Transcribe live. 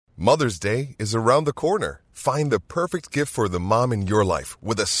Mother's Day is around the corner. Find the perfect gift for the mom in your life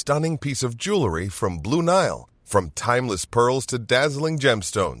with a stunning piece of jewelry from Blue Nile. From timeless pearls to dazzling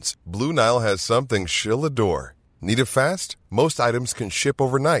gemstones, Blue Nile has something she'll adore. Need it fast? Most items can ship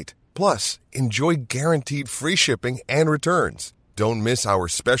overnight. Plus, enjoy guaranteed free shipping and returns. Don't miss our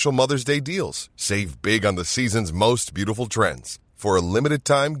special Mother's Day deals. Save big on the season's most beautiful trends. For a limited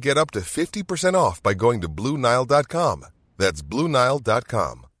time, get up to 50% off by going to BlueNile.com. That's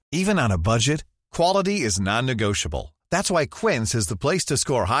BlueNile.com. Even on a budget, quality is non-negotiable. That's why Quince is the place to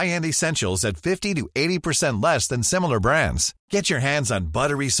score high-end essentials at 50 to 80% less than similar brands. Get your hands on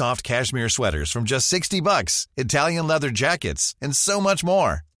buttery soft cashmere sweaters from just $60, Italian leather jackets, and so much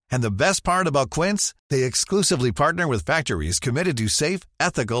more. And the best part about Quince, they exclusively partner with factories committed to safe,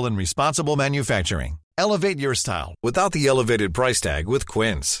 ethical, and responsible manufacturing. Elevate your style without the elevated price tag with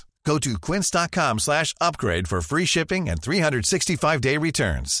Quince. Go to quince.com/upgrade for free shipping and 365-day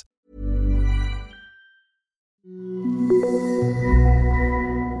returns.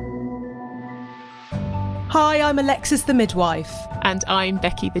 Hi, I'm Alexis the midwife. And I'm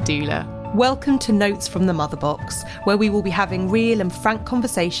Becky the doula. Welcome to Notes from the Mother Box, where we will be having real and frank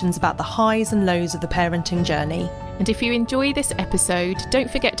conversations about the highs and lows of the parenting journey. And if you enjoy this episode, don't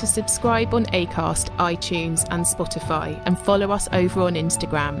forget to subscribe on Acast, iTunes and Spotify, and follow us over on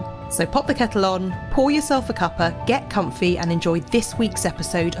Instagram. So pop the kettle on, pour yourself a cuppa, get comfy and enjoy this week's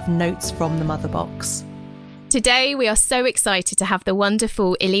episode of Notes from the Mother Box. Today we are so excited to have the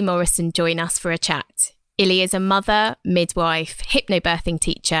wonderful Illy Morrison join us for a chat. Illy is a mother, midwife, hypnobirthing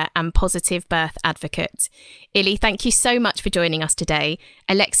teacher and positive birth advocate. Illy, thank you so much for joining us today.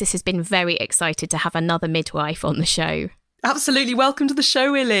 Alexis has been very excited to have another midwife on the show. Absolutely. Welcome to the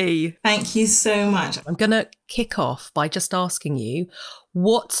show, Illy. Thank you so much. I'm going to kick off by just asking you,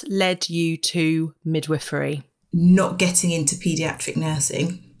 what led you to midwifery? Not getting into paediatric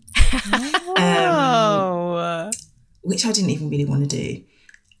nursing. Which I didn't even really want to do.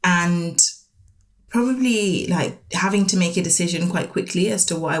 And probably like having to make a decision quite quickly as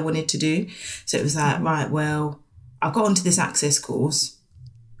to what I wanted to do. So it was like, right, well, I got onto this access course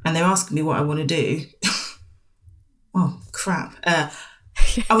and they're asking me what I want to do. Oh, crap. I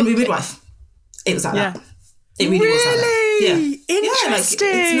want to be a midwife. It was like that. It really was like that. Yeah. Interesting.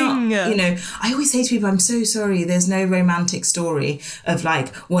 Yeah, it's not, you know, I always say to people, I'm so sorry, there's no romantic story of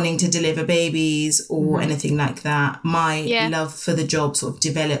like wanting to deliver babies or anything like that. My love for the job sort of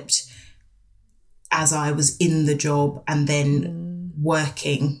developed as I was in the job and then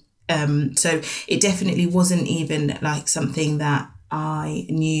working. So it definitely wasn't even like something that I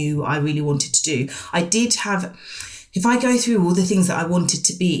knew I really wanted to do. I did have, if I go through all the things that I wanted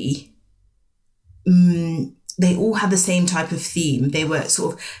to be, they all had the same type of theme. They were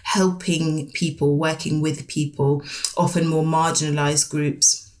sort of helping people, working with people, often more marginalised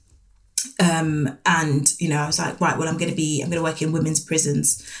groups. And, you know, I was like, right, well, I'm going to work in women's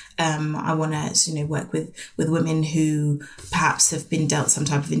prisons. I want to, you know, work with women who perhaps have been dealt some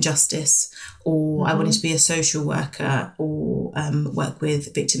type of injustice, or I wanted to be a social worker or work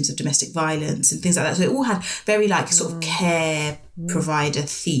with victims of domestic violence and things like that. So it all had very like sort of care provider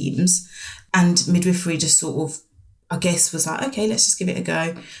themes, and midwifery just sort of, I guess, was like, okay, let's just give it a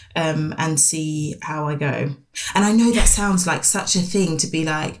go and see how I go. And I know that sounds like such a thing to be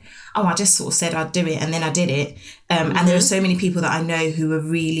like, oh, I just sort of said I'd do it and then I did it. And there are so many people that I know who are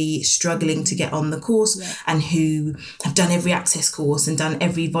really struggling to get on the course and who have done every access course and done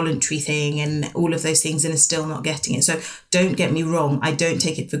every voluntary thing and all of those things and are still not getting it. So don't get me wrong, I don't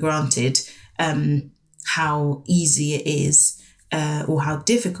take it for granted how easy it is or how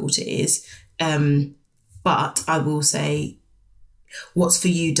difficult it is. But I will say what's for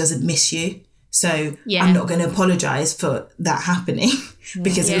you doesn't miss you. So I'm not going to apologise for that happening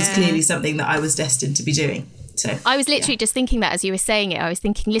because it was clearly something that I was destined to be doing. So I was literally just thinking that as you were saying it, I was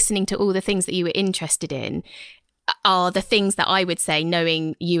thinking, listening to all the things that you were interested in are the things that I would say,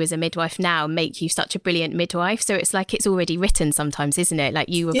 knowing you as a midwife now, make you such a brilliant midwife. So it's like it's already written sometimes, isn't it? Like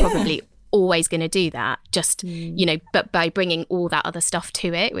you were probably always going to do that, just, you know, but by bringing all that other stuff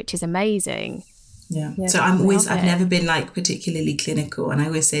to it, which is amazing. Yeah. So I've never been like particularly clinical. And I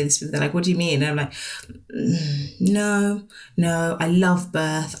always say this to people, they're like, what do you mean? And I'm like, no, I love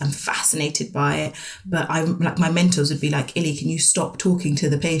birth. I'm fascinated by it. But I'm like, my mentors would be like, Illy, can you stop talking to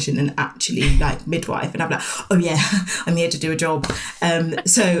the patient and actually like midwife? And I'm like, oh yeah, I'm here to do a job.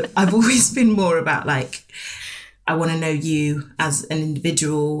 So I've always been more about like, I want to know you as an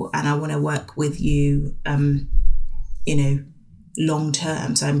individual and I want to work with you, you know, long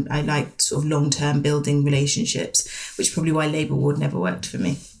term. So I like sort of long term building relationships, which is probably why labour ward never worked for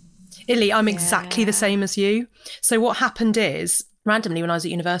me. Illy, I'm exactly the same as you. So what happened is randomly, when I was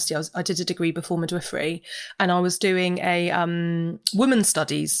at university, I did a degree before midwifery, and I was doing a women's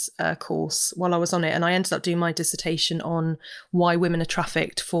studies course while I was on it. And I ended up doing my dissertation on why women are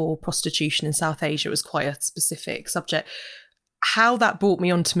trafficked for prostitution in South Asia. It was quite a specific subject. How that brought me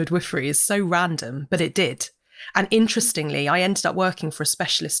onto midwifery is so random, but it did. And interestingly, I ended up working for a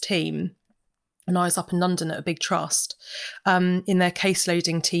specialist team, and I was up in London at a big trust in their case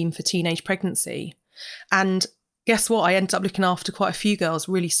loading team for teenage pregnancy. And guess what? I ended up looking after quite a few girls,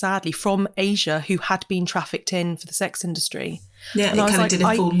 really sadly, from Asia who had been trafficked in for the sex industry. Yeah, and it kind of did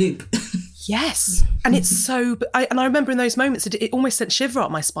a full loop. Yes. And it's so... I remember in those moments, it almost sent shiver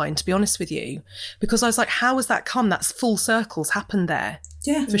up my spine, to be honest with you, because I was like, how has that come? That's full circles happened there.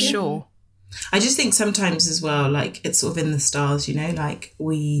 Yeah. For sure. I just think sometimes as well, like, it's sort of in the stars, you know, like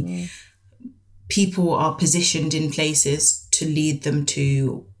people are positioned in places to lead them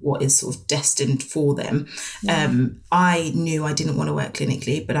to what is sort of destined for them. I knew I didn't want to work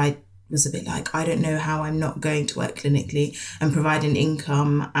clinically, but I was a bit like, I don't know how I'm not going to work clinically and provide an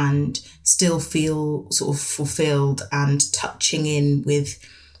income and still feel sort of fulfilled and touching in with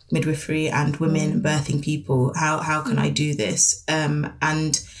midwifery and women and birthing people. How can I do this?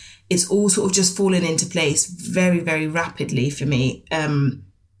 And it's all sort of just fallen into place very, very rapidly for me,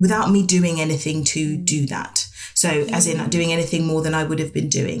 without me doing anything to do that. So as in not doing anything more than I would have been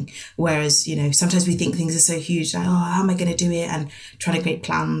doing. Whereas, you know, sometimes we think things are so huge, like, oh, how am I going to do it? And trying to create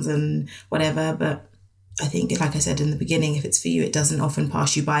plans and whatever. But I think, like I said in the beginning, if it's for you, it doesn't often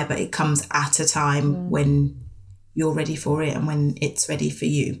pass you by, but it comes at a time when you're ready for it and when it's ready for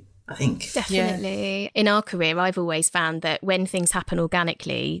you, I think. Definitely. Yeah. In our career, I've always found that when things happen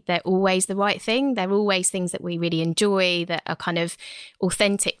organically, they're always the right thing. They're always things that we really enjoy, that are kind of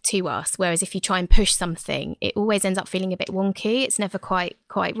authentic to us. Whereas if you try and push something, it always ends up feeling a bit wonky. It's never quite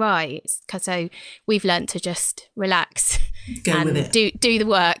right. So we've learnt to just relax and with it. Do the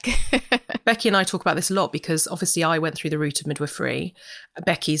work. Becky and I talk about this a lot because obviously I went through the route of midwifery.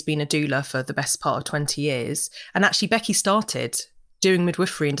 Becky's been a doula for the best part of 20 years. And actually Becky started doing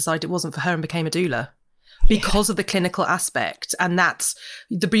midwifery and decided it wasn't for her and became a doula because of the clinical aspect. And that's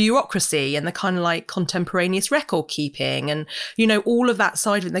the bureaucracy and the kind of like contemporaneous record keeping and, you know, all of that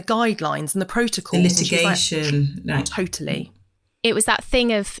side of it, the guidelines and the protocols. The litigation. Like, totally. It was that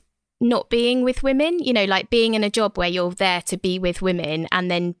thing of not being with women, you know, like being in a job where you're there to be with women,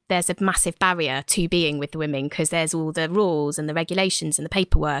 and then there's a massive barrier to being with women because there's all the rules and the regulations and the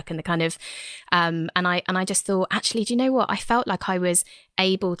paperwork and the kind of and I just thought, actually, do you know what? I felt like I was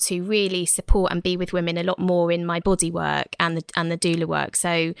able to really support and be with women a lot more in my body work and the doula work.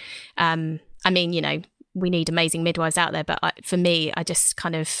 So I mean, you know, we need amazing midwives out there, but for me, I just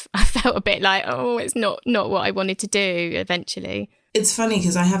kind of I felt a bit like, oh, it's not what I wanted to do eventually. It's funny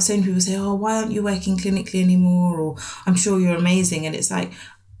because I have seen people say, oh, why aren't you working clinically anymore? Or I'm sure you're amazing. And it's like,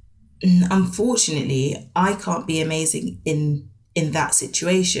 unfortunately, I can't be amazing in that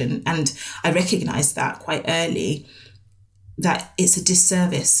situation. And I recognised that quite early, that it's a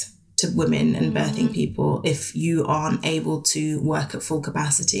disservice to women and birthing people if you aren't able to work at full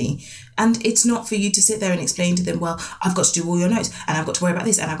capacity. And it's not for you to sit there and explain to them, well, I've got to do all your notes and I've got to worry about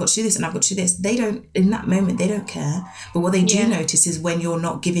this and I've got to do this and I've got to do this. They don't, in that moment, they don't care. But what they do notice is when you're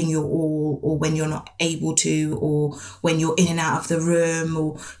not giving your all, or when you're not able to, or when you're in and out of the room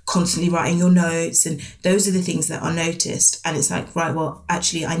or constantly writing your notes. And those are the things that are noticed. And it's like, right, well,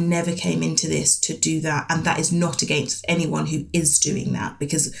 actually, I never came into this to do that. And that is not against anyone who is doing that,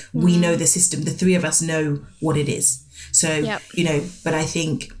 because we know the system. The three of us know what it is. So, you know, but I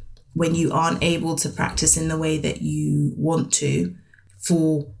think when you aren't able to practice in the way that you want to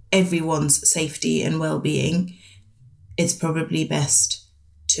for everyone's safety and well-being, it's probably best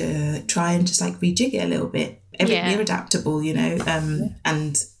to try and just like rejig it a little bit. We're adaptable, you know,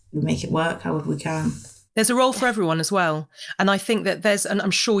 and we make it work however we can. There's a role for everyone as well. And I think that and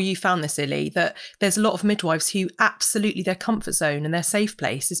I'm sure you found this, Illy, that there's a lot of midwives who absolutely their comfort zone and their safe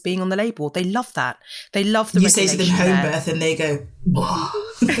place is being on the label. They love that. They love the regulation. You say to them home birth and they go,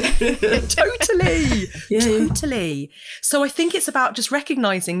 Totally. Totally. So I think it's about just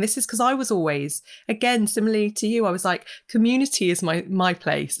recognising this is because I was always, again, similarly to you, I was like, community is my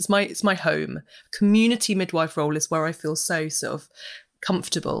place. It's my home. Community midwife role is where I feel so sort of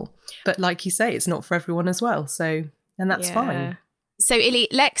comfortable. But like you say, it's not for everyone as well. So, and that's fine. So Illy,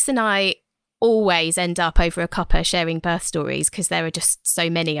 Lex and I always end up over a cuppa sharing birth stories because there are just so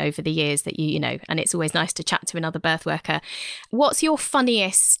many over the years that you know, and it's always nice to chat to another birth worker. What's your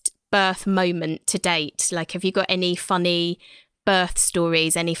funniest birth moment to date? Like, have you got any funny birth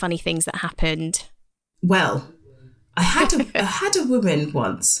stories, any funny things that happened? Well, I had a woman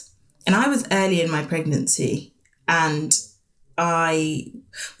once, and I was early in my pregnancy, and I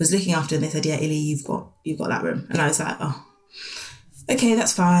was looking after, and they said, yeah, Illy, you've got that room. And I was like, oh, okay,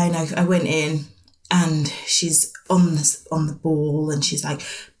 that's fine. I went in, and she's on the ball, and she's like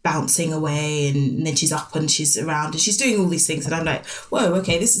bouncing away, and then she's up and she's around and she's doing all these things. And I'm like, whoa,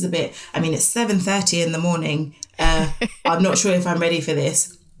 okay, this is a bit, I mean, it's 7:30 in the morning. I'm not sure if I'm ready for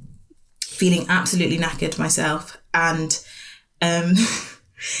this. Feeling absolutely knackered myself. And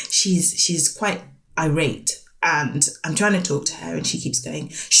she's quite irate, and I'm trying to talk to her, and she keeps going,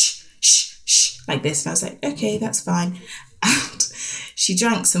 shh, shh, shh, like this. And I was like, okay, that's fine. And she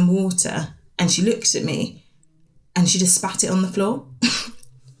drank some water, and she looked at me, and she just spat it on the floor.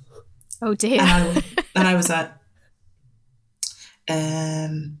 Oh dear. And I was like,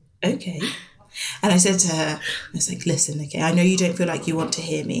 okay. And I said to her, I was like, listen, okay, I know you don't feel like you want to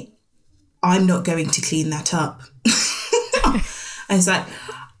hear me. I'm not going to clean that up. I was like,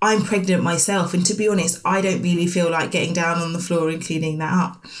 I'm pregnant myself, and to be honest, I don't really feel like getting down on the floor and cleaning that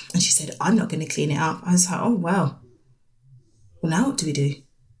up. And she said, I'm not going to clean it up. I was like, oh, well now what do we do?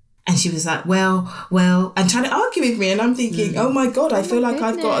 And she was like, well, and trying to argue with me. And I'm thinking, oh my God, I feel like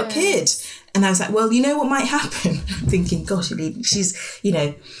I've got a kid. And I was like, well, you know what might happen? Thinking, gosh, she's,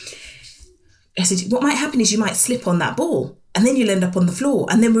 I said, what might happen is you might slip on that ball, and then you'll end up on the floor,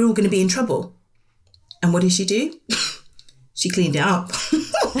 and then we're all going to be in trouble. And what did she do? She cleaned it up.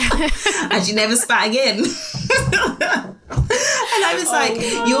 And she never spat again. And I was like,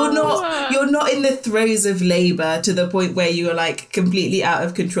 you're not in the throes of labour to the point where you are like completely out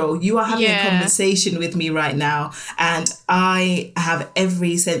of control. You are having a conversation with me right now, and I have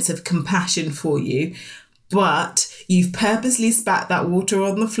every sense of compassion for you, but you've purposely spat that water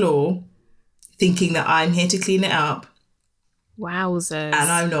on the floor thinking that I'm here to clean it up. Wowzers.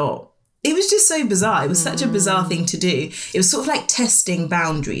 And I'm not. It was just so bizarre. It was such a bizarre thing to do. It was sort of like testing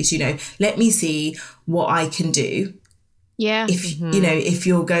boundaries, let me see what I can do. Yeah. If, if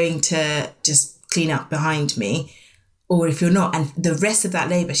you're going to just clean up behind me, or if you're not. And the rest of that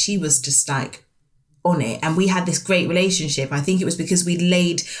labour, she was just like on it. And we had this great relationship. I think it was because we'd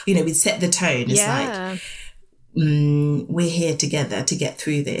we'd set the tone. It's like, we're here together to get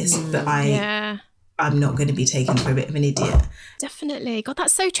through this. But I'm not going to be taken for a bit of an idiot. Definitely. God,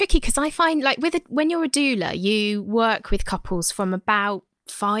 that's so tricky, because I find like when you're a doula, you work with couples from about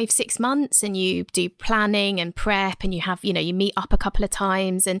 5-6 months, and you do planning and prep, and you have, you meet up a couple of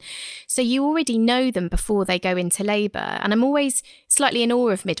times. And so you already know them before they go into labour. And I'm always slightly in awe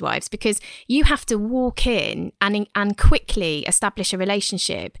of midwives, because you have to walk in and quickly establish a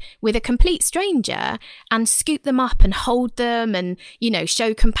relationship with a complete stranger and scoop them up and hold them and,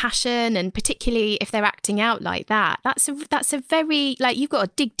 show compassion. And particularly if they're acting out like that, that's a very, like, you've got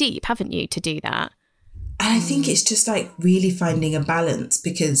to dig deep, haven't you, to do that? And I think it's just like really finding a balance,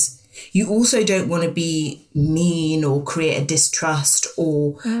 because you also don't want to be mean or create a distrust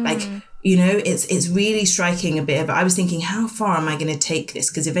or it's really striking a bit of, I was thinking, how far am I going to take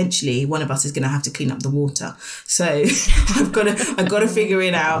this? Because eventually one of us is going to have to clean up the water. So I've got to figure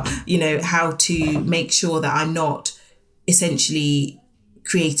it out, how to make sure that I'm not essentially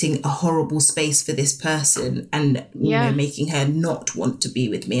creating a horrible space for this person and, making her not want to be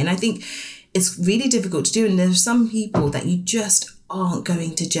with me. And I think it's really difficult to do. And there's some people that you just aren't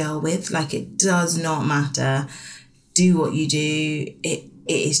going to gel with. Like, it does not matter. Do what you do. It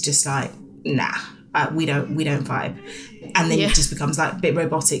is just like, nah, we don't vibe. And then it just becomes like a bit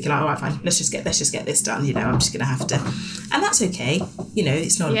robotic. You're like, all right, fine, let's just get this done. I'm just going to have to. And that's okay.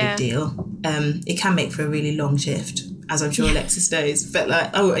 It's not a big deal. It can make for a really long shift, as I'm sure Alexis knows. But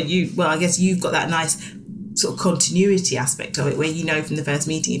like, I guess you've got that nice sort of continuity aspect of it, where from the first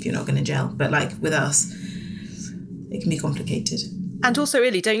meeting if you're not going to gel. But like with us, it can be complicated. And also,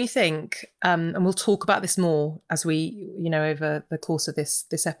 really, don't you think, and we'll talk about this more as we, over the course of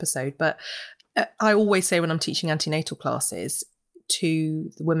this episode, but I always say when I'm teaching antenatal classes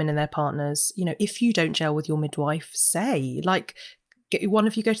to the women and their partners, if you don't gel with your midwife, get one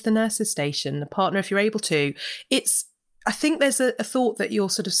of you go to the nurse's station, the partner, if you're able to. I think there's a thought that you're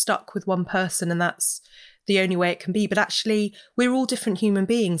sort of stuck with one person and that's the only way it can be. But actually, we're all different human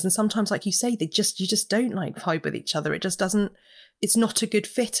beings. And sometimes, like you say, you just don't like vibe with each other. It just doesn't, it's not a good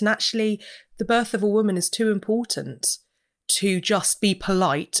fit. And actually, the birth of a woman is too important to just be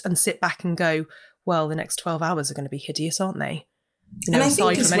polite and sit back and go, well, the next 12 hours are going to be hideous, aren't they? And I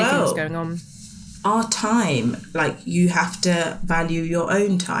aside think from anything that's going on. Our time, like, you have to value your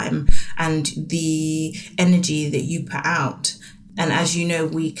own time and the energy that you put out. And as you know,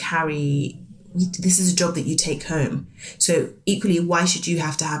 this is a job that you take home. So equally, why should you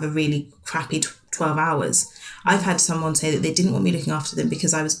have to have a really crappy 12 hours? I've had someone say that they didn't want me looking after them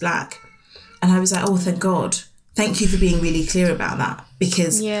because I was black. And I was like, oh, thank God. thank you for being really clear about that,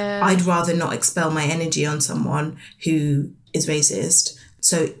 because I'd rather not expel my energy on someone who is racist.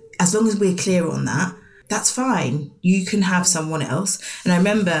 So as long as we're clear on that, that's fine. You can have someone else. And I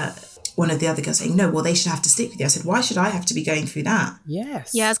remember one of the other girls saying, no, well, they should have to stick with you. I said, why should I have to be going through that?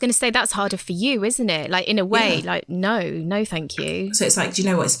 Yes. Yeah, I was going to say that's harder for you, isn't it? Like, in a way, like, no, thank you. So it's like, do you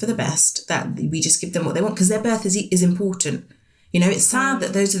know what? It's for the best that we just give them what they want, because their birth is important. You know, it's sad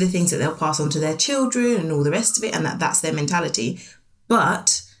that those are the things that they'll pass on to their children and all the rest of it, and that's their mentality.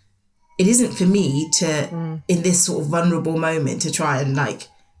 But it isn't for me to, in this sort of vulnerable moment, to try and like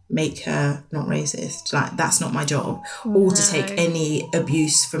make her not racist. Like, that's not my job. Or to take any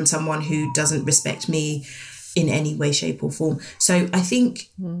abuse from someone who doesn't respect me in any way, shape or form. So I think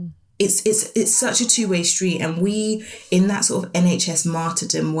it's such a two-way street, and we, in that sort of NHS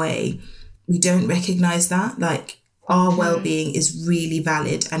martyrdom way, we don't recognise that. Like, our well-being is really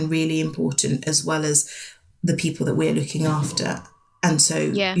valid and really important, as well as the people that we're looking after. And so,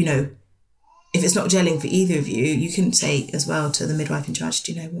 you know, if it's not gelling for either of you, you can say as well to the midwife in charge,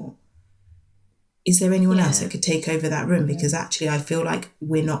 do you know what? Is there anyone else that could take over that room? Because actually I feel like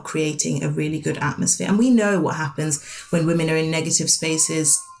we're not creating a really good atmosphere. And we know what happens when women are in negative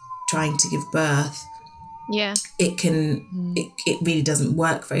spaces trying to give birth. Yeah. It really doesn't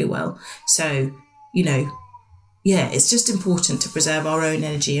work very well. So, you know, it's just important to preserve our own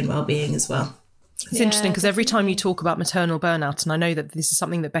energy and well-being as well. It's interesting because every time you talk about maternal burnout, and I know that this is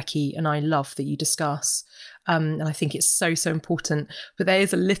something that Becky and I love that you discuss, and I think it's so, so important, but there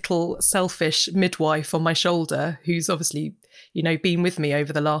is a little selfish midwife on my shoulder who's obviously, you know, been with me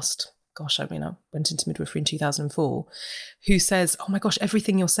over the last, I went into midwifery in 2004, who says, oh my gosh,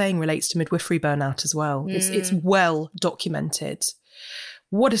 everything you're saying relates to midwifery burnout as well. It's well documented.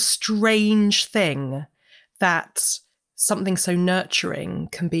 What a strange thing that something so nurturing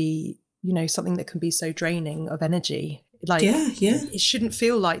can be, you know, something that can be so draining of energy. Like, it shouldn't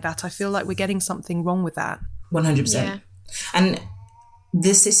feel like that. I feel like we're getting something wrong with that. 100%. Yeah. And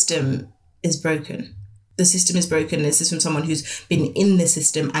the system is broken. The system is broken. This is from someone who's been in the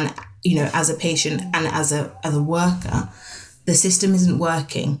system, and, you know, as a patient and as a worker, the system isn't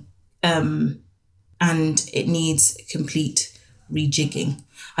working. And it needs complete rejigging.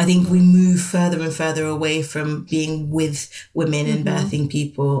 I think we move further and further away from being with women and birthing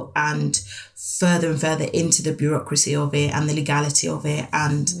people, and further into the bureaucracy of it and the legality of it.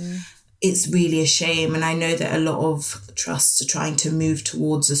 And it's really a shame. And I know that a lot of trusts are trying to move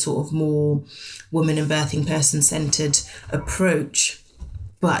towards a sort of more woman and birthing person-centred approach.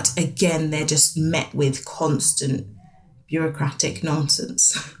 But again, they're just met with constant bureaucratic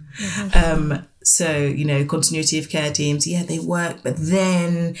nonsense. So, you know, continuity of care teams, they work, but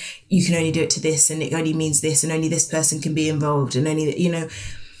then you can only do it to this, and it only means this, and only this person can be involved, and only, you know.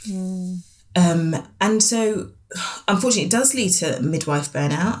 And so, unfortunately, it does lead to midwife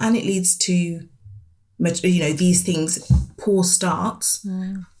burnout, and it leads to, you know, these things, poor starts,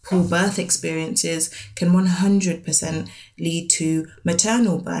 poor birth experiences can 100% lead to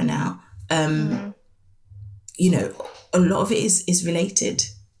maternal burnout. You know, a lot of it is related.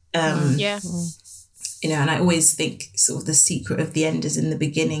 You know, and I always think sort of the secret of the end is in the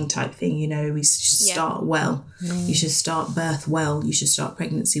beginning type thing. You know, we should start well. You should start birth well. You should start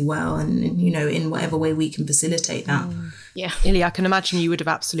pregnancy well. And, you know, in whatever way we can facilitate that. Ilya, I can imagine you would have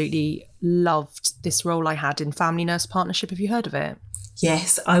absolutely loved this role I had in Family Nurse Partnership. Have you heard of it?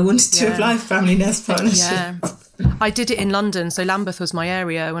 Yes, I wanted to apply for Family Nurse Partnership. I did it in London. So Lambeth was my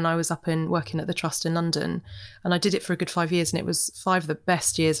area when I was up and working at the Trust in London. And I did it for a good 5 years, and it was 5 of the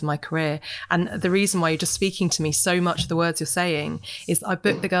best years of my career. And the reason why you're just speaking to me so much of the words you're saying is I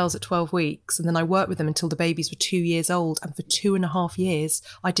booked the girls at 12 weeks, and then I worked with them until the babies were 2 years old. And for 2.5 years,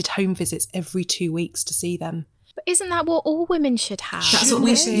 I did home visits every 2 weeks to see them. But isn't that what all women should have? That's what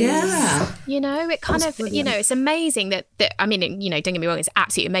we should, You know, it kind of, you know, it's amazing that, I mean, you know, don't get me wrong, it's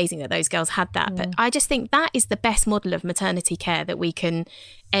absolutely amazing that those girls had that. But I just think that is the best model of maternity care that we can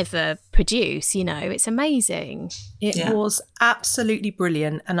ever produce, you know, it's amazing. It was absolutely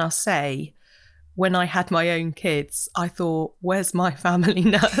brilliant. And I'll say, when I had my own kids, I thought, where's my family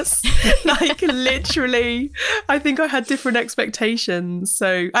nurse? Like, literally, I think I had different expectations.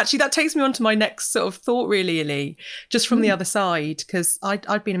 So actually, that takes me on to my next sort of thought, really, Illy, just from the other side, because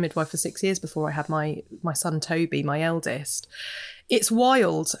I'd been a midwife for 6 years before I had my son, Toby, my eldest. It's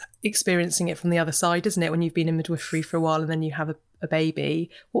wild experiencing it from the other side, isn't it? When you've been in midwifery for a while and then you have a baby.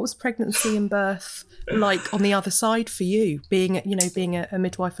 What was pregnancy and birth like on the other side for you, being a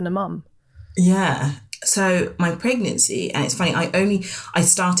midwife and a mum? Yeah. So my pregnancy, and it's funny, I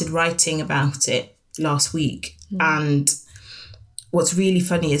started writing about it last week, and what's really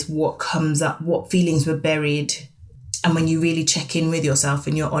funny is what comes up, what feelings were buried. And when you really check in with yourself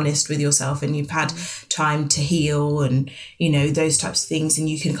and you're honest with yourself and you've had time to heal and, you know, those types of things, and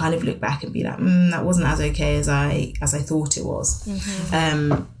you can kind of look back and be like, that wasn't as okay as I thought it was.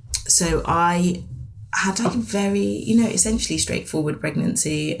 So I had like a very, you know, essentially straightforward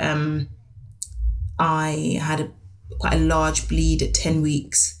pregnancy. I had quite a large bleed at 10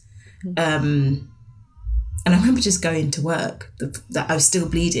 weeks. And I remember just going to work, that I was still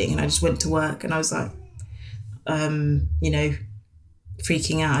bleeding, and I just went to work and I was like, you know,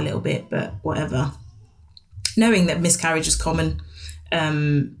 freaking out a little bit, but whatever. Knowing that miscarriage was common,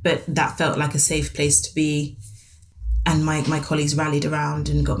 but that felt like a safe place to be. And my colleagues rallied around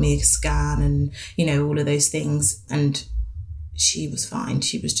and got me a scan and, you know, all of those things. And she was fine.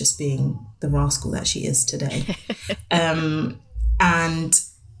 She was just being the rascal that she is today. And,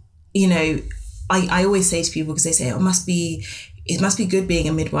 you know, I always say to people, because they say, it must be good being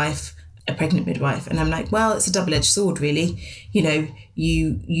a midwife, a pregnant midwife. And I'm like, well, it's a double-edged sword, really. You know,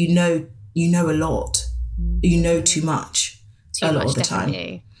 you know a lot. You know too much a lot of the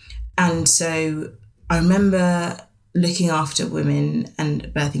time. And so I remember looking after women and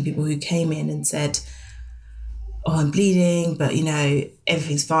birthing people who came in and said, oh, I'm bleeding, but, you know,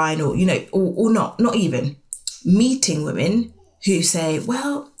 everything's fine, or, you know, or not even. Meeting women who say,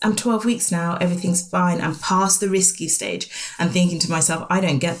 well, I'm 12 weeks now, everything's fine, I'm past the risky stage, and thinking to myself, I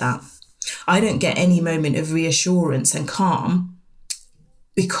don't get that. I don't get any moment of reassurance and calm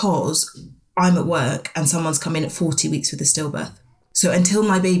because I'm at work and someone's come in at 40 weeks with a stillbirth. So until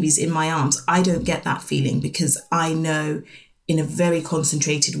my baby's in my arms, I don't get that feeling, because I know in a very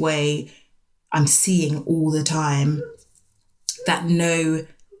concentrated way, I'm seeing all the time that no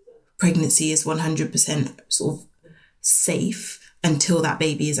pregnancy is 100% sort of safe until that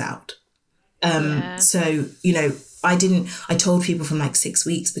baby is out. So, you know, I told people from like 6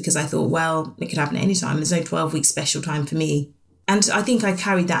 weeks, because I thought, well, it could happen at any time. There's no 12-week special time for me. And I think I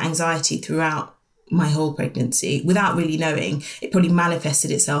carried that anxiety throughout my whole pregnancy without really knowing. It probably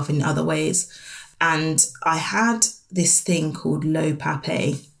manifested itself in other ways. And I had this thing called low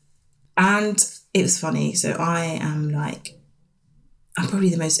PAPE. And it was funny. So I'm probably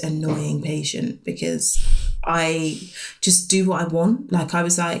the most annoying patient, because I just do what I want. Like, I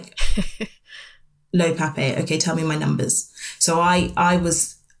was like, low PAPE, okay, tell me my numbers. So I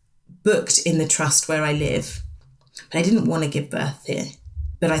was booked in the trust where I live, but I didn't want to give birth here.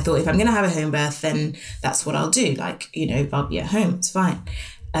 But I thought, if I'm going to have a home birth, then that's what I'll do. Like, you know, I'll be at home, it's fine.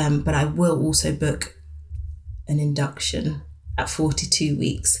 But I will also book an induction at 42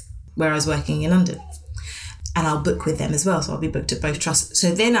 weeks where I was working in London. And I'll book with them as well. So I'll be booked at both trusts.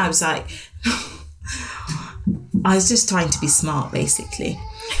 So then I was like, I was just trying to be smart, basically.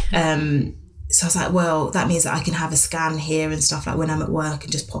 So I was like, well, that means that I can have a scan here and stuff, like when I'm at work,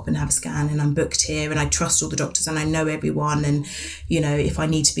 and just pop and have a scan, and I'm booked here, and I trust all the doctors and I know everyone. And, you know, if I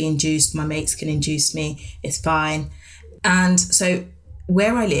need to be induced, my mates can induce me. It's fine. And so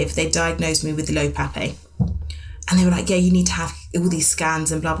where I live, they diagnosed me with low PAPE. And they were like, yeah, you need to have all these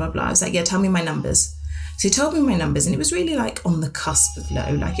scans and blah, blah, blah. I was like, yeah, tell me my numbers. So he told me my numbers, and it was really like on the cusp of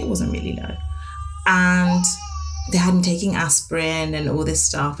low, like it wasn't really low. And they hadn't taken aspirin and all this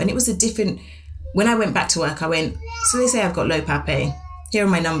stuff. And it was a different... When I went back to work, I went, so they say I've got low PAPE. Here are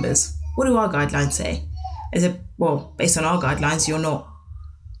my numbers. What do our guidelines say? I said, well, based on our guidelines, you're not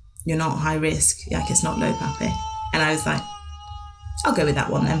high risk. Like, it's not low PAPE. And I was like, I'll go with that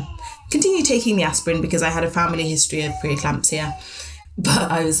one then. Continue taking the aspirin, because I had a family history of preeclampsia.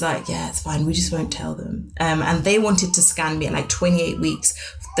 But I was like, yeah, it's fine. We just won't tell them. And they wanted to scan me at like 28 weeks,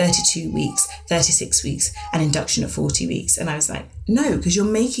 32 weeks, 36 weeks, and induction at 40 weeks. And I was like, no, because you're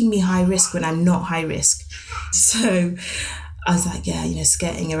making me high risk when I'm not high risk. So I was like, yeah, you know,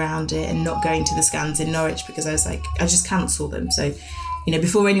 skirting around it and not going to the scans in Norwich, because I was like, I just cancel them. So, you know,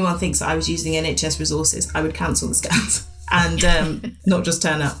 before anyone thinks that I was using NHS resources, I would cancel the scans and not just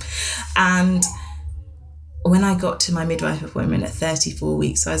turn up. And when I got to my midwife appointment at 34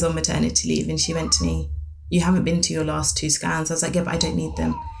 weeks, so I was on maternity leave, and she went to me, you haven't been to your last 2 scans. I was like, yeah, but I don't need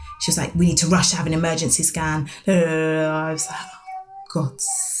them. She was like, we need to rush to have an emergency scan. I was like, oh, God's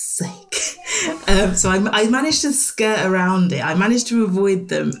sake. So I managed to skirt around it. I managed to avoid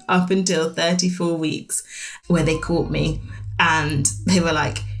them up until 34 weeks, where they caught me, and they were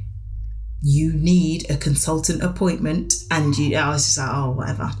like, you need a consultant appointment. And I was just like, oh,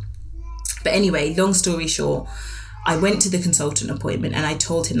 whatever. But anyway, long story short, I went to the consultant appointment and I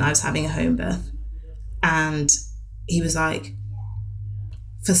told him that I was having a home birth. And he was like,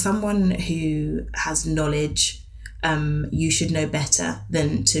 for someone who has knowledge, you should know better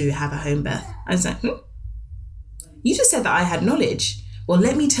than to have a home birth. I was like, you just said that I had knowledge. Well,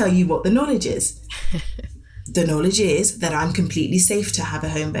 let me tell you what the knowledge is. The knowledge is that I'm completely safe to have a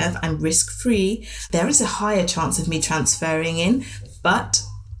home birth. I'm risk-free. There is a higher chance of me transferring in, but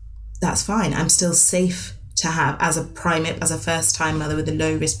that's fine. I'm still safe to have as a primate, as a first-time mother with a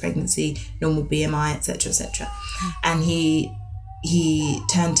low-risk pregnancy, normal BMI, etc., etc. And he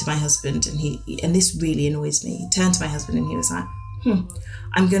turned to my husband, and this really annoys me. He turned to my husband and he was like,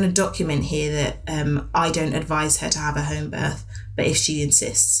 I'm going to document here that I don't advise her to have a home birth, but if she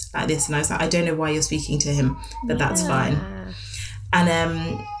insists like this. And I was like, I don't know why you're speaking to him, but that's fine.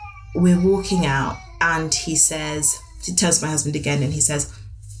 And we're walking out, and he turns to my husband again, and he says,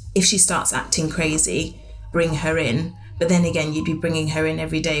 if she starts acting crazy, bring her in. But then again, you'd be bringing her in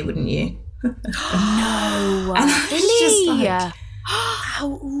every day, wouldn't you? No. And I was just like,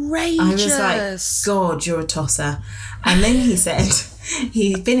 outrageous. I was like, God, you're a tosser. And then he said,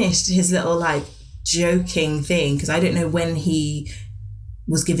 he finished his little like joking thing, because I don't know when he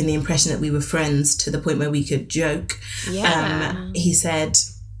was given the impression that we were friends to the point where we could joke. He said,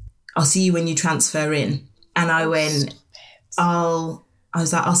 I'll see you when you transfer in. And I went, I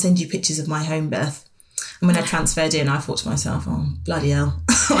was like, I'll send you pictures of my home birth. And when I transferred in, I thought to myself, oh, bloody hell,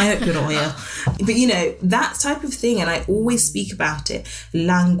 I hope you're not here. But, you know, that type of thing, and I always speak about it,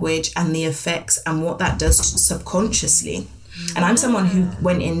 language and the effects and what that does subconsciously. And I'm someone who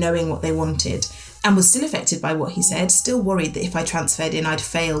went in knowing what they wanted and was still affected by what he said, still worried that if I transferred in, I'd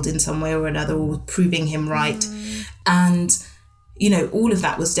failed in some way or another, or proving him right. And, you know, all of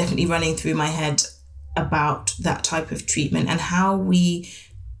that was definitely running through my head about that type of treatment and how we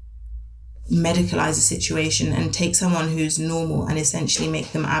medicalize a situation and take someone who's normal and essentially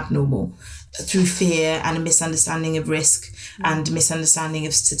make them abnormal through fear and a misunderstanding of risk and misunderstanding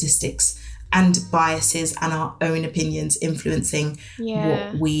of statistics and biases and our own opinions influencing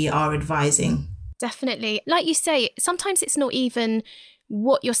what we are advising. Definitely. Like you say, sometimes it's not even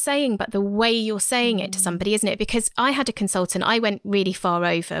what you're saying, but the way you're saying it to somebody, isn't it? Because I had a consultant, I went really far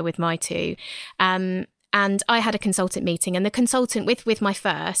over with my two. And I had a consultant meeting, and the consultant with my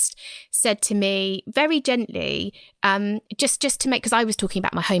first said to me very gently, just to make, because I was talking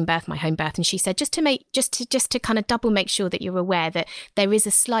about my home birth, and she said, just to kind of double make sure that you're aware that there is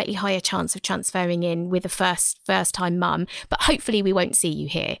a slightly higher chance of transferring in with a first time mum, but hopefully we won't see you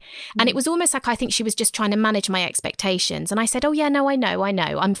here. And it was almost like I think she was just trying to manage my expectations. And I said, oh yeah, no, I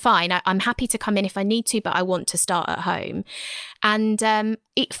know, I'm fine. I'm happy to come in if I need to, but I want to start at home. And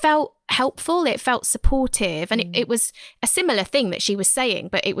it felt helpful, it felt supportive, and it was a similar thing that she was saying,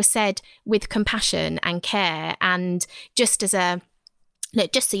 but it was said with compassion and care, and just as a,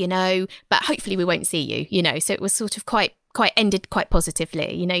 look, just so you know, but hopefully we won't see you, you know. So it was sort of quite ended quite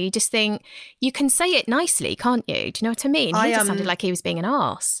positively, you know. You just think you can say it nicely, can't you? Do you know what I mean? He just sounded like he was being an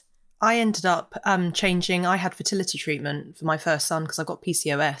arse. I ended up changing. I had fertility treatment for my first son because I got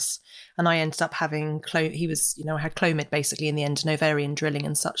PCOS, and I ended up having I had Clomid basically in the end, and ovarian drilling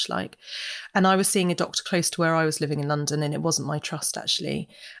and such like. And I was seeing a doctor close to where I was living in London, and it wasn't my trust actually.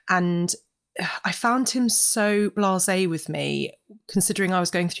 And I found him so blasé with me, considering I was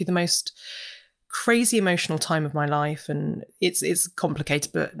going through the most crazy emotional time of my life, and it's complicated,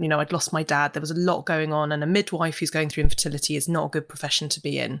 but you know, I'd lost my dad, there was a lot going on, and a midwife who's going through infertility is not a good profession to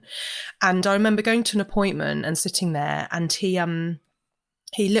be in. And I remember going to an appointment and sitting there, and he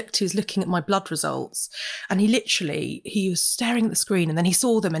was looking at my blood results, and he was staring at the screen, and then he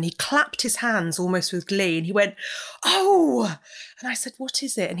saw them and he clapped his hands almost with glee, and he went, oh, and I said, what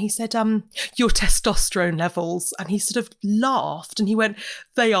is it? And he said, your testosterone levels. And he sort of laughed and he went,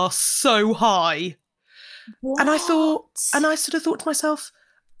 they are so high. What? And I sort of thought to myself,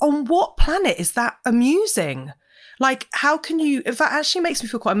 on what planet is that amusing? Like, how can you, that actually makes me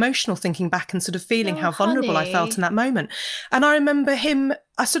feel quite emotional thinking back and sort of feeling how vulnerable I felt in that moment. And I remember him,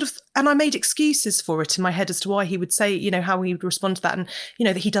 and I made excuses for it in my head as to why he would say, you know, how he would respond to that. And, you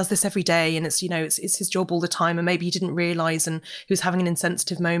know, that he does this every day and it's, you know, it's his job all the time. And maybe he didn't realise and he was having an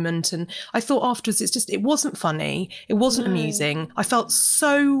insensitive moment. And I thought afterwards, it wasn't funny. It wasn't amusing. I felt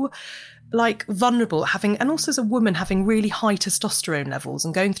so like vulnerable and also as a woman having really high testosterone levels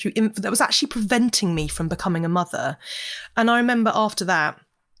and going through that was actually preventing me from becoming a mother. And I remember after that,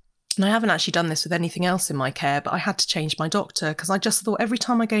 and I haven't actually done this with anything else in my care, but I had to change my doctor because I just thought every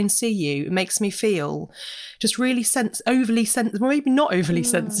time I go and see you, it makes me feel just really overly sensitive, well, maybe not overly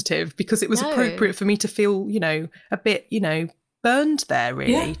sensitive, because it was appropriate for me to feel, you know, a bit, you know, burned there,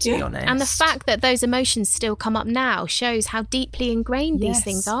 really, to be honest. And the fact that those emotions still come up now shows how deeply ingrained these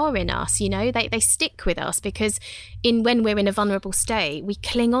things are in us. You know, they stick with us because when we're in a vulnerable state, we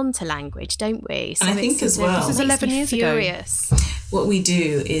cling on to language, don't we? So I think as well, this is 11 years ago. what we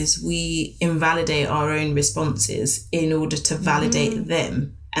do is we invalidate our own responses in order to validate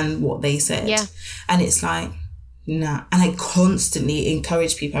them and what they said. Yeah. And it's like, nah. And I constantly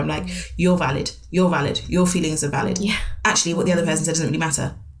encourage people. I'm like, you're valid. Your feelings are valid. Yeah. Actually, what the other person said doesn't really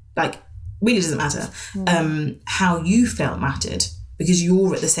matter. Like, really doesn't matter. How you felt mattered, because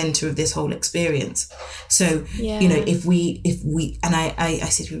you're at the center of this whole experience. So, you know, if we, and I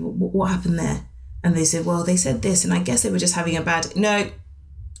said to people, what happened there? And they said, well, they said this, and I guess they were just having a bad, no, I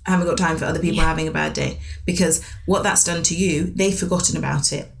haven't got time for other people having a bad day, because what that's done to you, they've forgotten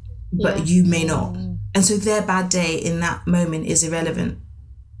about it, but you may not. And so their bad day in that moment is irrelevant.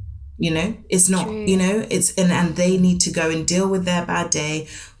 You know, it's not, you know, it's, and they need to go and deal with their bad day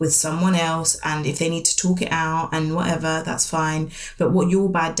with someone else. And if they need to talk it out and whatever, that's fine. But what your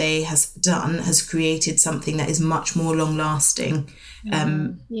bad day has done has created something that is much more long lasting.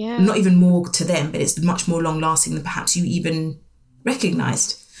 Not even more to them, but it's much more long lasting than perhaps you even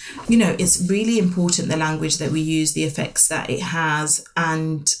recognized. You know, it's really important, the language that we use, the effects that it has,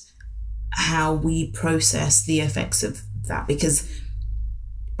 and how we process the effects of that. Because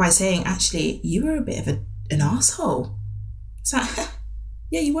by saying, actually, you were a bit of an asshole. It's like,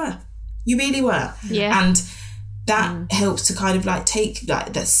 yeah, you were. You really were. Yeah. And that helps to kind of like take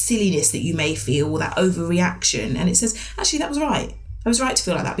like that silliness that you may feel, or that overreaction. And it says, actually, that was right. I was right to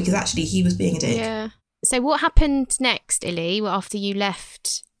feel like that, because actually he was being a dick. Yeah. So what happened next, Illy, after you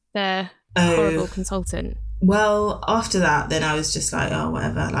left the horrible consultant? Well, after that, then I was just like, oh,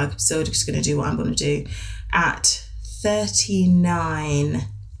 whatever. Like, I'm still just going to do what I'm going to do. At 39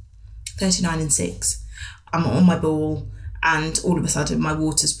 and 6, I'm on my ball, and all of a sudden my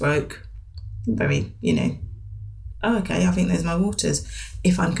waters broke. Very, you know, oh, okay, I think there's my waters.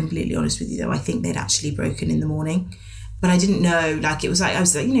 If I'm completely honest with you, though, I think they'd actually broken in the morning. But I didn't know, like, it was like, I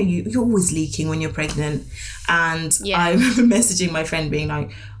was like, you know, you're always leaking when you're pregnant. And I remember messaging my friend being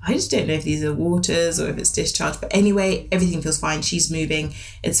like, I just don't know if these are waters or if it's discharge. But anyway, everything feels fine. She's moving.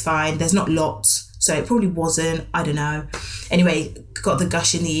 It's fine. There's not lots. So it probably wasn't. I don't know. Anyway, got the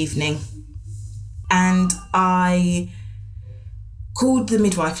gush in the evening. And I called the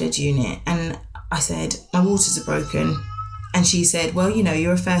midwife-led unit and I said, my waters are broken. And she said, well, you know,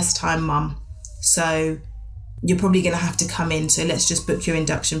 you're a first-time mum, so you're probably going to have to come in, so let's just book your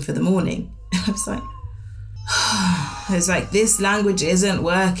induction for the morning. And I was like, this language isn't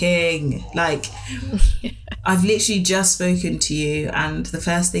working. Like, I've literally just spoken to you, and the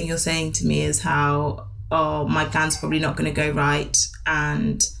first thing you're saying to me is how, oh, my plan's probably not going to go right,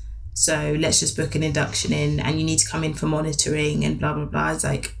 and so let's just book an induction in, and you need to come in for monitoring and blah, blah, blah. I was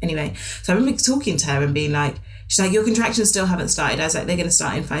like, anyway. So I remember talking to her and being like, she's like, your contractions still haven't started. I was like, they're going to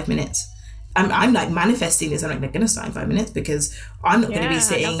start in 5 minutes. I'm like manifesting this. I'm like, they're going to start in 5 minutes, because I'm not going to be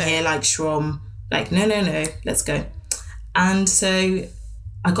sitting here like Shrom, like, no, let's go. And so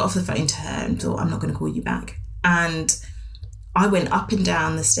I got off the phone to her and thought, I'm not going to call you back. And I went up and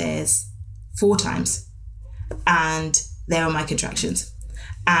down the stairs 4 times, and there were my contractions.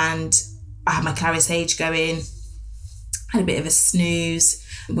 And I had my Clarisage going, had a bit of a snooze,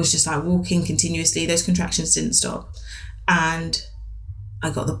 was just like walking continuously. Those contractions didn't stop. And I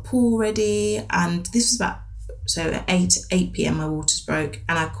got the pool ready, and this was about, so at 8 p.m. my waters broke,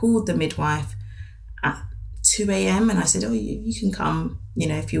 and I called the midwife at 2 a.m. and I said, oh, you can come, you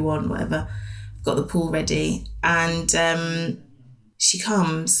know, if you want, whatever. Got the pool ready, and she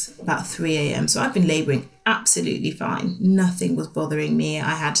comes about 3 a.m. So I've been labouring absolutely fine. Nothing was bothering me.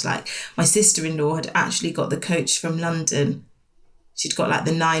 I had like, my sister-in-law had actually got the coach from London. She'd got like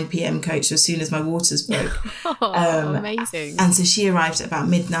the 9 p.m. coach, so as soon as my waters broke. Amazing. And so she arrived at about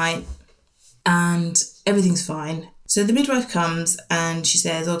midnight, and everything's fine. So the midwife comes and she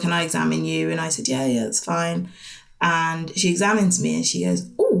says, oh, can I examine you? And I said, yeah, that's fine. And she examines me and she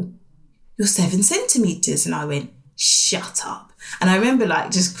goes, oh, you're 7 centimetres. And I went, shut up. And I remember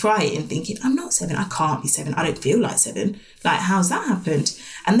like just crying and thinking, I'm not 7. I can't be 7. I don't feel like 7. Like, how's that happened?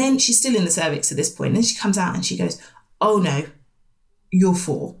 And then she's still in the cervix at this point. And then she comes out and she goes, oh no, you're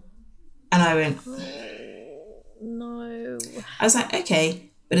 4. And I went, no. I was like,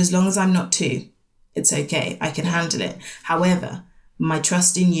 okay, but as long as I'm not 2, it's okay. I can handle it. However, my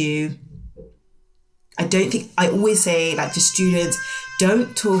trust in you, I don't think, I always say, like, to students,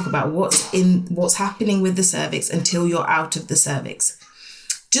 don't talk about what's happening with the cervix until you're out of the cervix.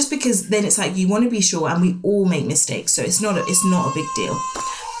 Just because then it's like, you want to be sure, and we all make mistakes. So it's not a big deal.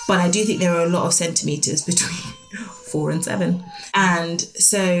 But I do think there are a lot of centimetres between 4 and 7. And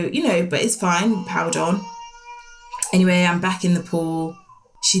so, you know, but it's fine, powered on. Anyway, I'm back in the pool.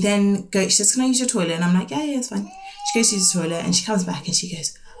 She then goes, she says, can I use your toilet? And I'm like, yeah, it's fine. She goes to use the toilet and she comes back and she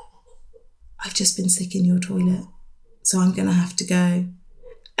goes, I've just been sick in your toilet. so I'm going to have to go.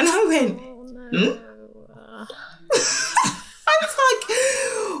 And I went, I was like,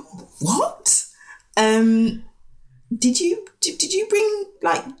 what? Did you bring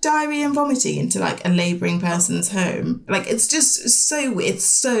like diarrhea and vomiting into like a labouring person's home? Like, it's just so, it's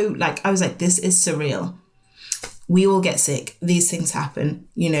so like, I was like, this is surreal. We all get sick. These things happen,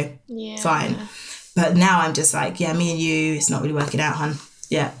 fine. But now I'm just like, yeah, me and you, it's not really working out, hun.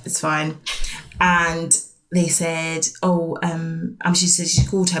 Yeah, it's fine. And they said, she said she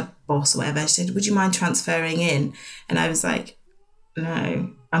called her boss or whatever. She said, would you mind transferring in? And I was like,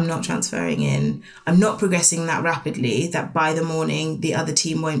 no, I'm not transferring in. I'm not progressing that rapidly that by the morning the other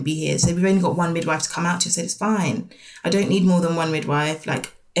team won't be here. So we've only got one midwife to come out to. I said, it's fine. I don't need more than one midwife.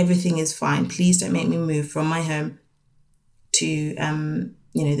 Like, everything is fine. Please don't make me move from my home to,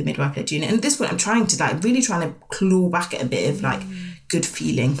 the midwife-led unit. And at this point, I'm trying to claw back at a bit of like good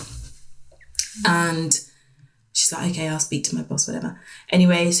feeling. And she's like, okay, I'll speak to my boss, whatever.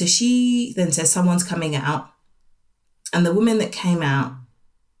 Anyway, so she then says someone's coming out. And the woman that came out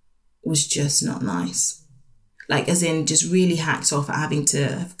was just not nice. Like, as in just really hacked off at having to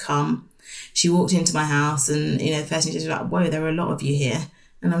have come. She walked into my house and, the first thing she was like, whoa, there are a lot of you here.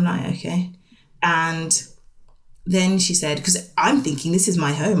 And I'm like, okay. And then she said, because I'm thinking this is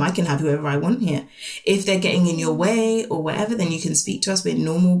my home, I can have whoever I want here. If they're getting in your way or whatever, then you can speak to us. We're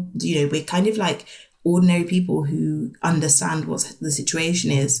normal, we're kind of like ordinary people who understand what the situation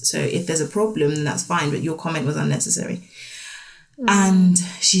is. So if there's a problem, then that's fine, but your comment was unnecessary. And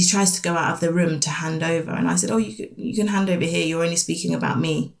she tries to go out of the room to hand over. And I said, oh, you can hand over here. You're only speaking about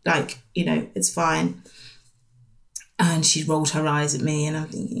me. Like, it's fine. And she rolled her eyes at me and I'm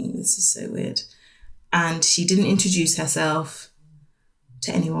thinking, this is so weird. And she didn't introduce herself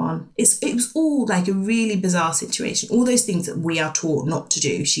to anyone. It was all like a really bizarre situation. All those things that we are taught not to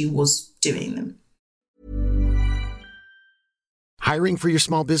do, she was doing them. Hiring for your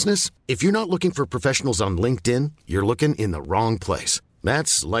small business? If you're not looking for professionals on LinkedIn, you're looking in the wrong place.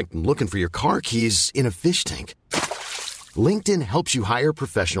 That's like looking for your car keys in a fish tank. LinkedIn helps you hire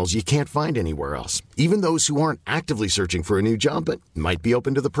professionals you can't find anywhere else, even those who aren't actively searching for a new job but might be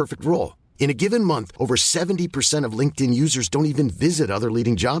open to the perfect role. In a given month, over 70% of LinkedIn users don't even visit other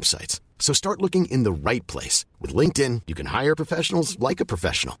leading job sites. So start looking in the right place. With LinkedIn, you can hire professionals like a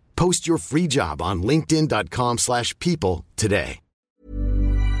professional. Post your free job on linkedin.com/people today.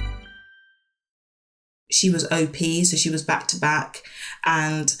 She was OP, so she was back to back,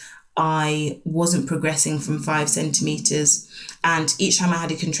 and I wasn't progressing from 5 centimetres. And each time I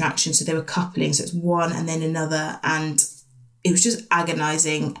had a contraction, so they were coupling, so it's one and then another, and it was just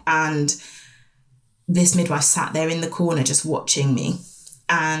agonising. And this midwife sat there in the corner just watching me.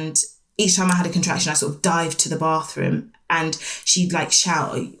 And each time I had a contraction, I sort of dived to the bathroom and she'd like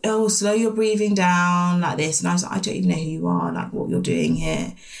shout, oh, slow your breathing down, like this. And I was like, I don't even know who you are, like what you're doing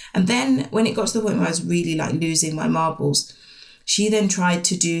here. And then when it got to the point where I was really like losing my marbles, she then tried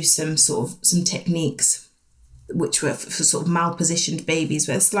to do some techniques which were for sort of malpositioned babies,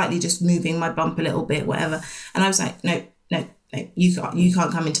 where slightly just moving my bump a little bit, whatever. And I was like, no, you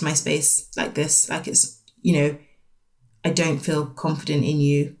can't come into my space like this. Like, it's, I don't feel confident in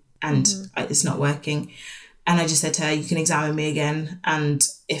you and it's not working. And I just said to her, you can examine me again. And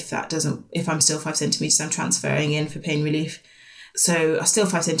if I'm still 5 centimetres, I'm transferring in for pain relief. So I was still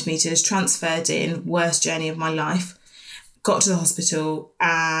 5 centimetres, transferred in, worst journey of my life. Got to the hospital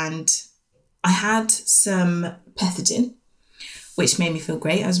and I had some Pethidine, which made me feel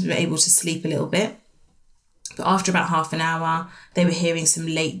great. I was able to sleep a little bit. But after about half an hour, they were hearing some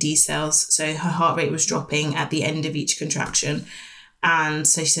late decels. So her heart rate was dropping at the end of each contraction. And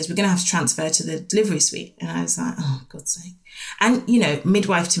so she says, we're going to have to transfer to the delivery suite. And I was like, oh, God's sake. And,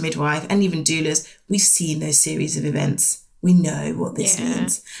 midwife to midwife and even doulas, we've seen those series of events. We know what this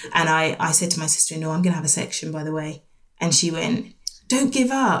means. And I said to my sister-in-law, I'm going to have a section, by the way. And she went, don't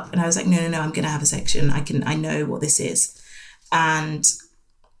give up. And I was like, no, I'm going to have a section. I know what this is. And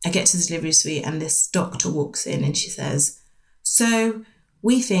I get to the delivery suite and this doctor walks in and she says, so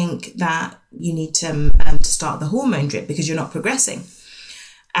we think that you need to start the hormone drip because you're not progressing.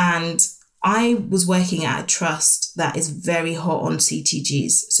 And I was working at a trust that is very hot on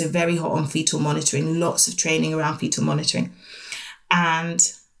CTGs, so very hot on fetal monitoring, lots of training around fetal monitoring.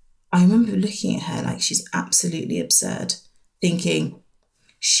 And I remember looking at her like she's absolutely absurd, thinking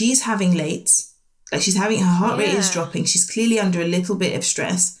she's having lates, like she's having, her heart rate is dropping, she's clearly under a little bit of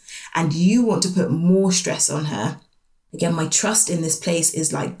stress, and you want to put more stress on her. Again, my trust in this place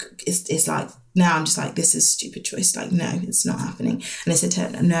is like, it's like, now I'm just like, this is a stupid choice. Like, no, it's not happening. And I said to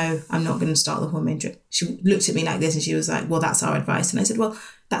her, no, I'm not going to start the hormone drip. She looked at me like this and she was like, well, that's our advice. And I said, well,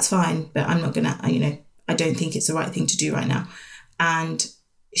 that's fine, but I'm not going to, I don't think it's the right thing to do right now. And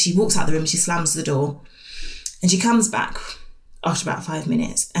she walks out the room, she slams the door, and she comes back after about 5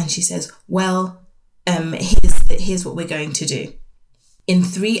 minutes and she says, well, here's what we're going to do. In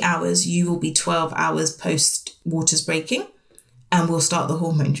 3 hours, you will be 12 hours post waters breaking and we'll start the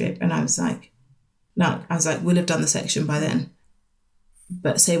hormone drip. And I was like, no, we'll have done the section by then.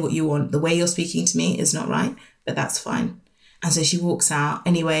 But say what you want. The way you're speaking to me is not right, but that's fine. And so she walks out.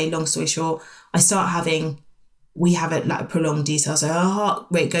 Anyway, long story short, we have it like a prolonged desal. So her heart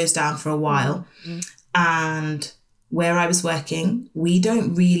rate goes down for a while. And where I was working, we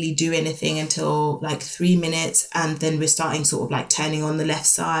don't really do anything until like 3 minutes. And then we're starting sort of like turning on the left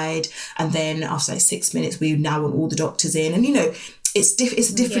side. And then after like 6 minutes, we now want all the doctors in. And, it's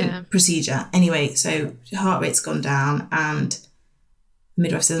a different procedure. Anyway, so her heart rate's gone down and the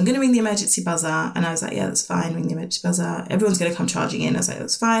midwife says, I'm going to ring the emergency buzzer. And I was like, yeah, that's fine. Ring the emergency buzzer. Everyone's going to come charging in. I was like,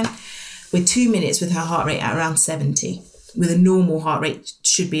 that's fine. With 2 minutes with her heart rate at around 70, with a normal heart rate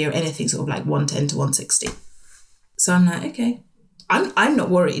should be anything sort of like 110 to 160. So I'm like, okay, I'm not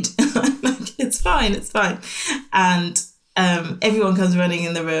worried. I'm like, it's fine. And everyone comes running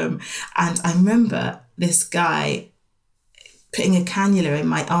in the room. And I remember this guy putting a cannula in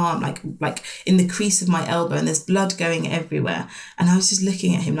my arm, like in the crease of my elbow, and there's blood going everywhere. And I was just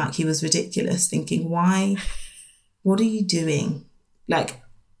looking at him like he was ridiculous, thinking, why? What are you doing?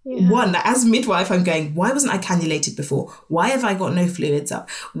 One, as midwife, I'm going, why wasn't I cannulated before? Why have I got no fluids up?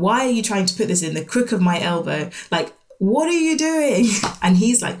 Why are you trying to put this in the crook of my elbow? Like, what are you doing? And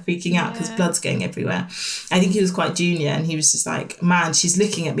he's like freaking out because blood's going everywhere. I think he was quite junior and he was just like, man, she's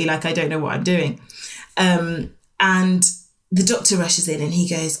looking at me like I don't know what I'm doing. And the doctor rushes in and he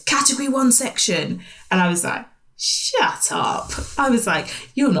goes, category 1 section. And I was like, shut up. I was like,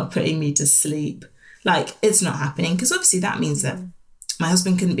 you're not putting me to sleep. Like, it's not happening. Because obviously that means that my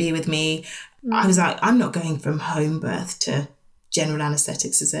husband couldn't be with me. I was like, I'm not going from home birth to general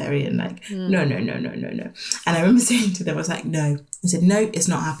anaesthetic cesarean. No. And I remember saying to them, I was like, no. I said, no, it's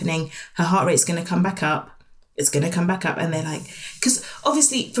not happening. Her heart rate's going to come back up. It's going to come back up. And they're like, because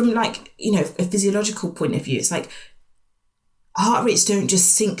obviously from a physiological point of view, it's like, heart rates don't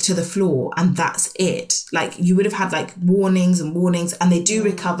just sink to the floor and that's it. Like you would have had like warnings and they do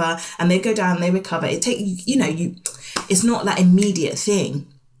recover and they go down and they recover. It's not that immediate thing.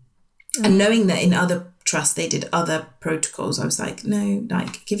 And knowing that in other trusts they did other protocols, I was like, no,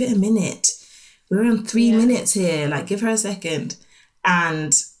 like give it a minute. We're on 3 minutes here. Like give her a second.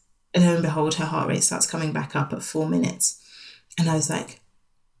 And lo and behold, her heart rate starts coming back up at 4 minutes. And I was like,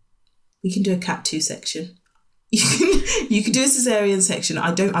 we can do a Cat 2 section. You can do a cesarean section.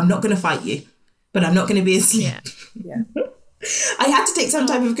 I'm not going to fight you, but I'm not going to be asleep. Yeah. I had to take some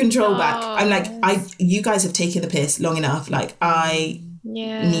type of control back. I'm like, you guys have taken the piss long enough. Like I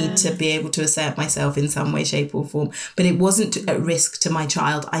need to be able to assert myself in some way, shape or form. But it wasn't at risk to my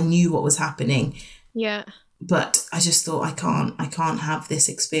child. I knew what was happening. Yeah. But I just thought I can't have this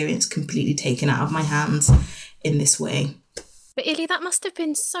experience completely taken out of my hands in this way. But Ilya, that must have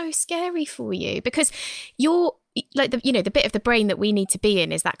been so scary for you because you're like the bit of the brain that we need to be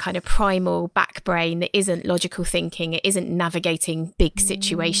in is that kind of primal back brain that isn't logical thinking. It isn't navigating big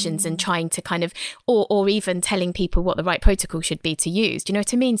situations and trying to kind of or even telling people what the right protocol should be to use. Do you know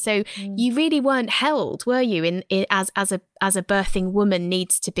what I mean? So you really weren't held, were you, in as a birthing woman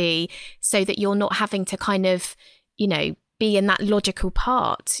needs to be, so that you're not having to kind of, be in that logical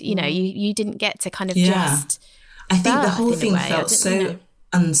part. You didn't get to kind of just. I think the whole thing felt so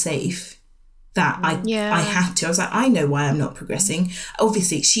unsafe that I had to. I was like, I know why I'm not progressing.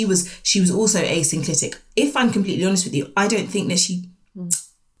 Obviously, she was also asynclitic. If I'm completely honest with you, I don't think that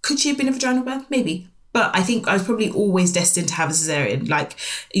could she have been a vaginal birth? Maybe. But I think I was probably always destined to have a cesarean. Like,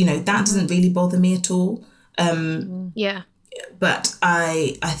 that doesn't really bother me at all. But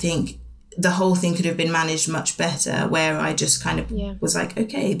I think the whole thing could have been managed much better, where I just kind of was like,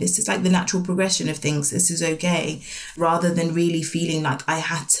 okay, this is like the natural progression of things. This is okay. Rather than really feeling like I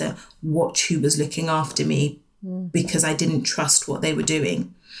had to watch who was looking after me because I didn't trust what they were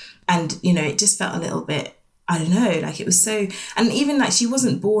doing. And, it just felt a little bit, I don't know, like it was so, and even like she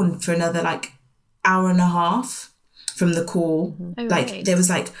wasn't born for another like hour and a half from the call. Oh, like there was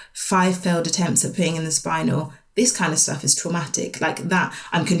like 5 failed attempts at putting in the spinal. This kind of stuff is traumatic. Like that,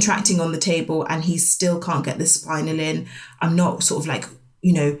 I'm contracting on the table and he still can't get the spinal in. I'm not sort of like,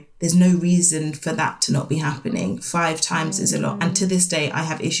 there's no reason for that to not be happening. 5 times is a lot. And to this day, I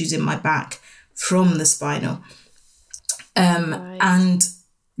have issues in my back from the spinal. And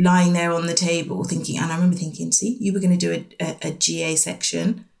lying there on the table thinking, and I remember thinking, see, you were going to do a GA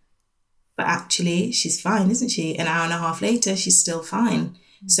section, but actually she's fine, isn't she? An hour and a half later, she's still fine.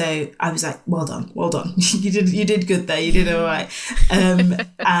 So I was like, well done. you did good there. You did all right.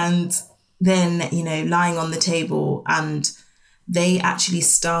 And then, you know, lying on the table, and they actually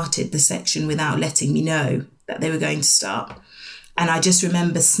started the section without letting me know that they were going to start. And I just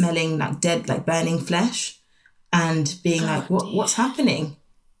remember smelling like dead, like burning flesh, and being like, what's happening?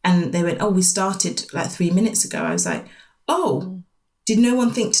 And they went, oh, we started like 3 minutes ago. I was like, oh, did no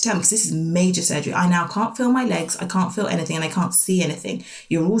one think to tell me? Because this is major surgery. I now can't feel my legs. I can't feel anything, and I can't see anything.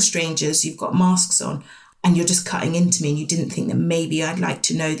 You're all strangers. You've got masks on, and you're just cutting into me, and you didn't think that maybe I'd like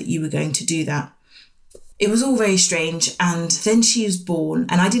to know that you were going to do that. It was all very strange. And then she was born,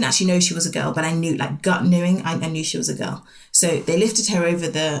 and I didn't actually know she was a girl, but I knew, like gut knowing, I knew she was a girl. So they lifted her over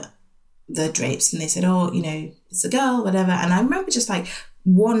the drapes, and they said, oh, you know, it's a girl, whatever. And I remember just like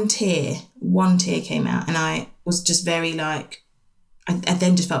one tear came out, and I was just very like, I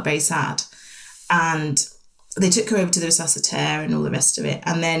then just felt very sad. And they took her over to the resuscitator and all the rest of it.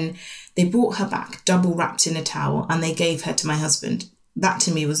 And then they brought her back, double wrapped in a towel, and they gave her to my husband. That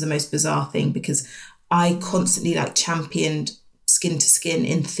to me was the most bizarre thing, because I constantly like championed skin to skin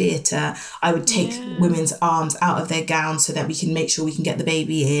in theatre. I would take women's arms out of their gowns so that we can make sure we can get the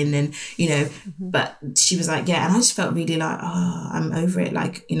baby in, and, you know, but she was like, yeah. And I just felt really like, oh, I'm over it.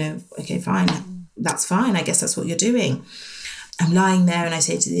 Like, you know, okay, fine. That's fine. I guess that's what you're doing. I'm lying there, and I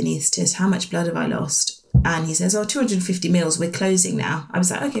say to the anaesthetist, how much blood have I lost? And he says, 250 mils, we're closing now. I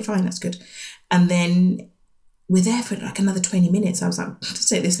was like, okay, fine, that's good. And then we're there for like another 20 minutes. I was like, it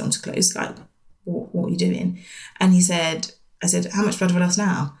doesn't take this long to close. Like, what are you doing? And he said, I said, how much blood have I lost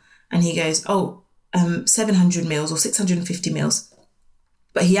now? And he goes, 700 mils or 650 mils.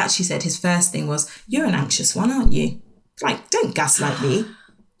 But he actually said his first thing was, you're an anxious one, aren't you? Like, don't gaslight me.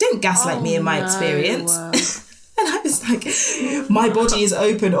 Don't gaslight me in my experience. And I was like, my body is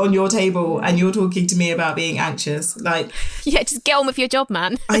open on your table and you're talking to me about being anxious. Like, yeah, just get on with your job,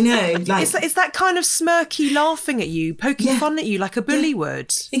 man. I know. Like, it's that kind of smirky laughing at you, poking fun at you like a bully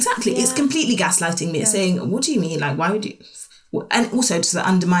would. Exactly. Yeah. It's completely gaslighting me. It's saying, what do you mean? Like, why would you? And also just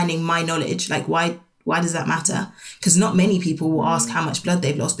undermining my knowledge. Like, why does that matter? Because not many people will ask how much blood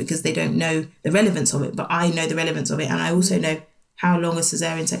they've lost because they don't know the relevance of it. But I know the relevance of it. And I also know how long a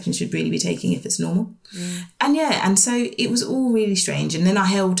cesarean section should really be taking if it's normal. And so it was all really strange. And then I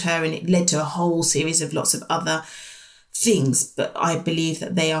held her, and it led to a whole series of lots of other things. But I believe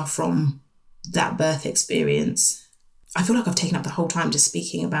that they are from that birth experience. I feel like I've taken up the whole time just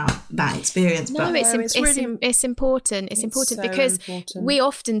speaking about that experience. No, but it's important. It's important so because we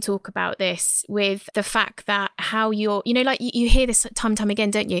often talk about this with the fact that how you're, you know, like you hear this time and time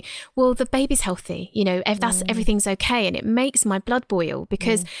again, don't you? Well, the baby's healthy, you know, if that's everything's okay. And it makes my blood boil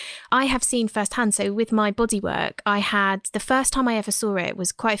because I have seen firsthand. So with my body work, I had the first time I ever saw it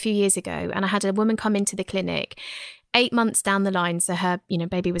was quite a few years ago. And I had a woman come into the clinic 8 months down the line. So her, you know,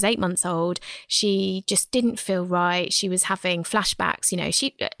 baby was 8 months old. She just didn't feel right. She was having flashbacks, you know,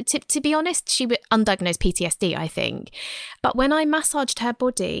 she, to be honest, she was undiagnosed PTSD, I think. But when I massaged her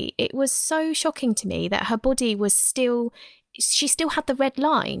body, it was so shocking to me that her body was she still had the red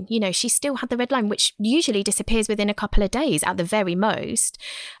line, you know, she still had the red line, which usually disappears within a couple of days at the very most.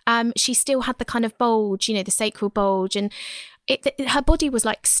 She still had the kind of bulge, you know, the sacral bulge, and her body was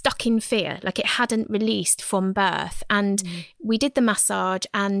like stuck in fear, like it hadn't released from birth. And we did the massage,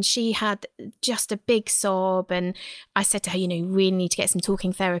 and she had just a big sob. And I said to her, you know, you really need to get some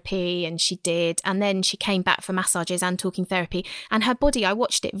talking therapy. And she did. And then she came back for massages and talking therapy. And her body, I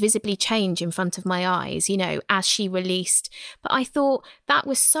watched it visibly change in front of my eyes, you know, as she released. But I thought that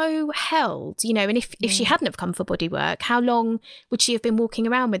was so held, you know, and if she hadn't have come for body work, how long would she have been walking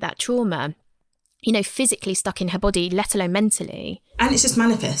around with that trauma? You know, physically stuck in her body, let alone mentally. And it just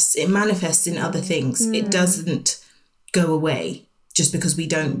manifests. It manifests in other things. It doesn't go away just because we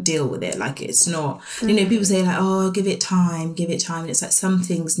don't deal with it. Like, it's not, you know, people say like, oh, give it time. And it's like, some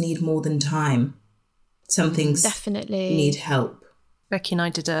things need more than time. Some things definitely need help. Becky and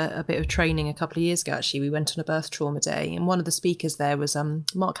I did a bit of training a couple of years ago, actually. We went on a birth trauma day, and one of the speakers there was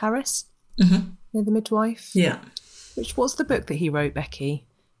Mark Harris, the midwife. Yeah. What's the book that he wrote, Becky?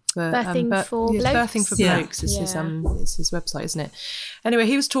 Birthing for Blokes. Birthing for Blokes is his website, isn't it? Anyway,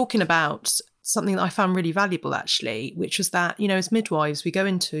 he was talking about something that I found really valuable, actually, which was that, you know, as midwives, we go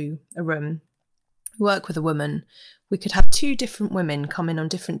into a room, work with a woman. We could have two different women come in on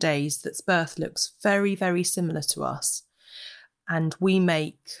different days that's birth looks very, very similar to us. And we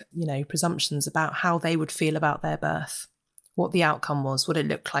make, you know, presumptions about how they would feel about their birth, what the outcome was, what it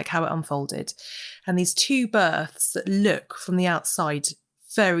looked like, how it unfolded. And these two births that look from the outside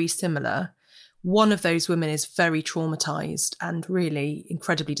very similar, one of those women is very traumatized and really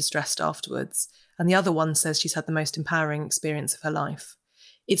incredibly distressed afterwards, and the other one says she's had the most empowering experience of her life.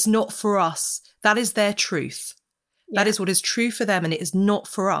 It's not for us. That is their truth. That is what is true for them. And it is not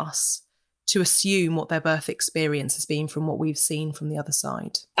for us to assume what their birth experience has been from what we've seen from the other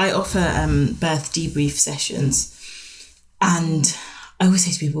side. I offer birth debrief sessions, and I always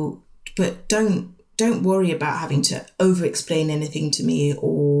say to people, but don't worry about having to over-explain anything to me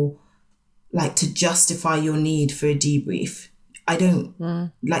or like to justify your need for a debrief. I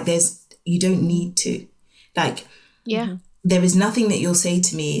don't you don't need to. Like, there is nothing that you'll say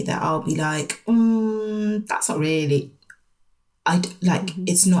to me that I'll be like, that's not really.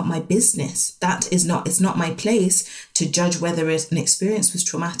 It's not my business. It's not my place to judge whether an experience was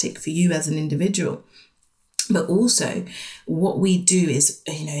traumatic for you as an individual. But also what we do is,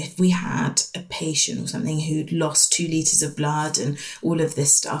 if we had a patient or something who'd lost 2 litres of blood and all of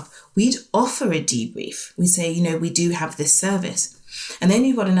this stuff, we'd offer a debrief. We say, we do have this service. And then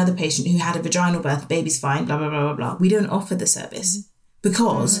you've got another patient who had a vaginal birth, baby's fine, blah, blah, blah, blah, blah. We don't offer the service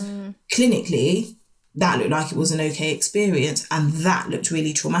because clinically that looked like it was an okay experience and that looked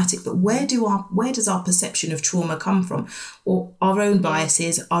really traumatic. But where does our perception of trauma come from? Or our own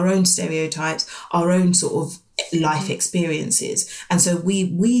biases, our own stereotypes, our own sort of life experiences. And so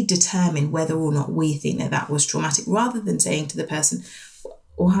we determine whether or not we think that was traumatic, rather than saying to the person,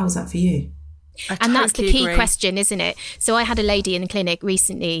 well, how was that for you? And that's the key question, isn't it? So I had a lady in the clinic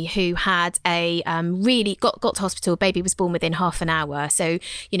recently who had a really got to hospital. Baby was born within half an hour. So,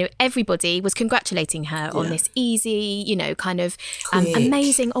 everybody was congratulating her on this easy, kind of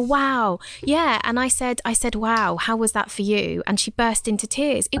amazing. Oh, wow. Yeah. And I said, wow, how was that for you? And she burst into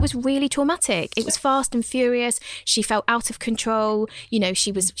tears. It was really traumatic. It was fast and furious. She felt out of control.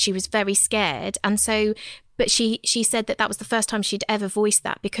 She was very scared. And so, but she said that was the first time she'd ever voiced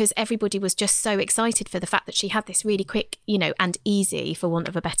that, because everybody was just so excited for the fact that she had this really quick, and easy, for want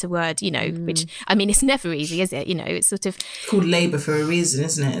of a better word, which, I mean, it's never easy, is it? It's sort of... It's called labour for a reason,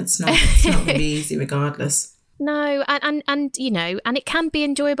 isn't it? It's not going to be easy regardless. No, and and it can be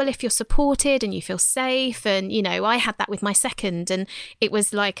enjoyable if you're supported and you feel safe. And, I had that with my second, and it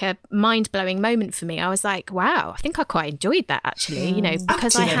was like a mind-blowing moment for me. I was like, wow, I think I quite enjoyed that actually,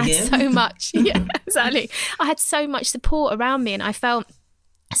 because I had so much. Yeah, exactly. I had so much support around me and I felt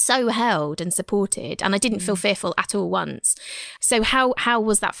so held and supported, and I didn't feel fearful at all once. So how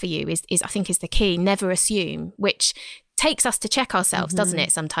was that for you is I think is the key. Never assume, which takes us to check ourselves, doesn't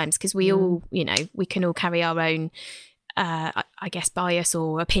it, sometimes, because we all, we can all carry our own, I guess, bias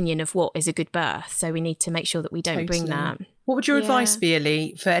or opinion of what is a good birth. So we need to make sure that we don't bring that. What would your advice be,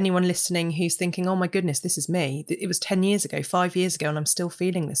 Ellie, for anyone listening who's thinking, oh my goodness, this is me. It was 10 years ago, 5 years ago, and I'm still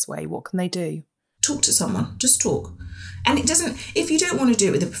feeling this way. What can they do? Talk to someone, just talk. And it doesn't, if you don't want to do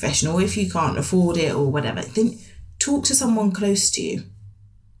it with a professional, if you can't afford it or whatever, then talk to someone close to you.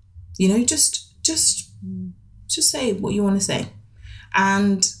 Just say what you want to say.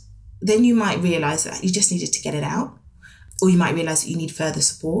 And then you might realise that you just needed to get it out. Or you might realise that you need further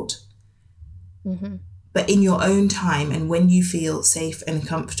support. But in your own time and when you feel safe and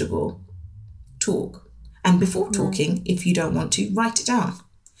comfortable, talk. And before talking, if you don't want to, write it down.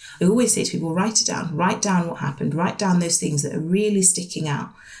 I always say to people, write it down. Write down what happened. Write down those things that are really sticking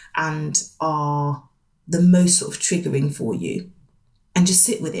out and are the most sort of triggering for you. And just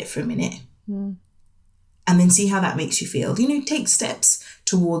sit with it for a minute. And then see how that makes you feel. Take steps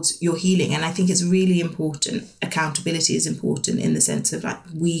towards your healing. And I think it's really important. Accountability is important in the sense of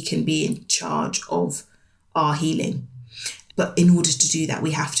we can be in charge of our healing. But in order to do that,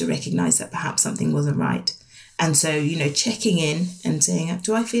 we have to recognise that perhaps something wasn't right. And so, checking in and saying,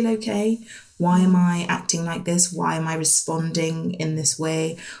 do I feel okay? Why am I acting like this? Why am I responding in this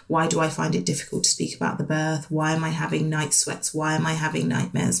way? Why do I find it difficult to speak about the birth? Why am I having night sweats? Why am I having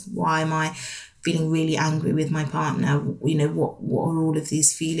nightmares? Why am I feeling really angry with my partner? What are all of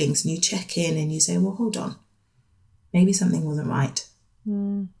these feelings? And you check in and you say, well, hold on, maybe something wasn't right.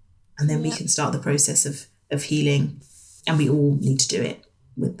 And then we can start the process of healing. And we all need to do it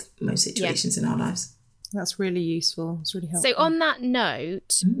with most situations in our lives. That's really useful. It's really helpful. So on that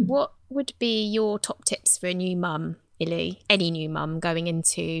note, what would be your top tips for a new mum, Ellie? Any new mum going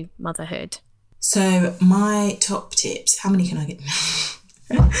into motherhood? So my top tips, how many can I get?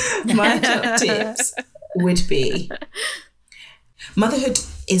 My top tips would be, motherhood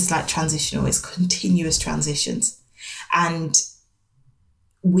is like transitional, it's continuous transitions, and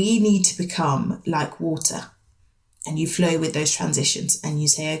we need to become like water, and you flow with those transitions and you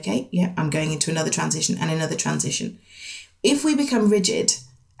say, okay, yeah, I'm going into another transition and another transition. If we become rigid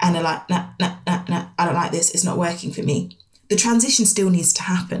and are like, nah, I don't like this, it's not working for me, the transition still needs to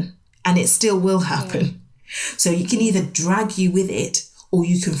happen and it still will happen. So you can either drag you with it or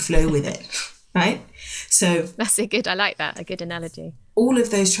you can flow with it, right? So that's I like that, a good analogy. all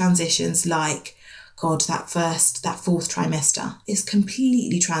of those transitions, like, God, that fourth trimester is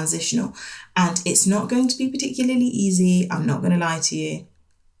completely transitional, and it's not going to be particularly easy. I'm not going to lie to you,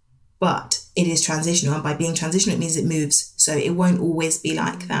 but it is transitional. And by being transitional, it means it moves. So it won't always be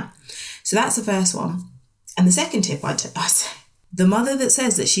like that. So that's the first one. And the second tip I'd say, the mother that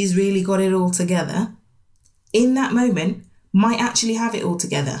says that she's really got it all together, in that moment, might actually have it all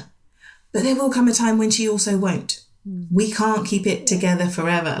together. But there will come a time when she also won't. We can't keep it together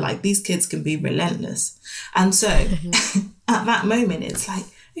forever. Like, these kids can be relentless. And so at that moment, it's like,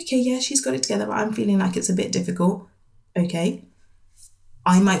 okay, yeah, she's got it together, but I'm feeling like it's a bit difficult. Okay.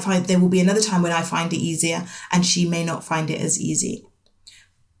 I might find there will be another time when I find it easier and she may not find it as easy.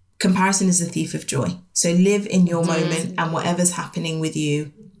 Comparison is a thief of joy. So live in your moment, and whatever's happening with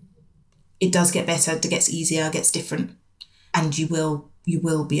you, it does get better, it gets easier, it gets different, and you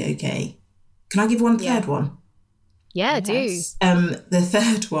will be okay. Can I give one third one? Yeah, Yes. do. The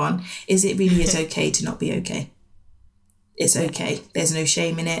third one is, it really is okay to not be okay. It's okay. There's no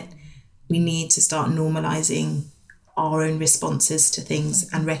shame in it. We need to start normalizing our own responses to things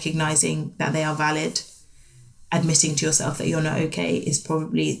and recognizing that they are valid. Admitting to yourself that you're not okay is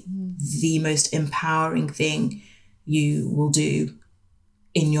probably the most empowering thing you will do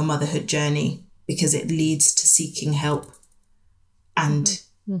in your motherhood journey, because it leads to seeking help and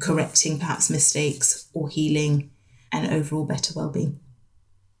correcting perhaps mistakes or healing and overall better well-being.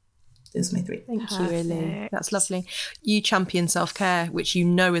 Those are my 3. Thank you, Ellie. That's lovely. You champion self-care, which you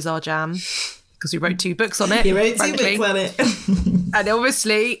know is our jam, because we wrote 2 books on it. You wrote 2 frankly. books on it. And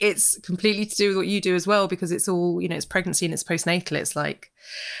obviously it's completely to do with what you do as well, because it's all, it's pregnancy and it's postnatal. It's like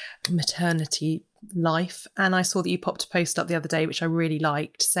maternity life. And I saw that you popped a post up the other day, which I really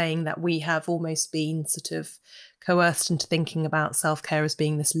liked, saying that we have almost been sort of coerced into thinking about self-care as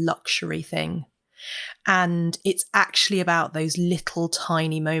being this luxury thing. And it's actually about those little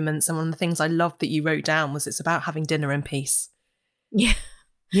tiny moments. And one of the things I loved that you wrote down was, it's about having dinner in peace. Yeah.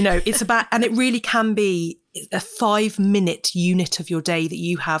 It's about, and it really can be a 5-minute unit of your day that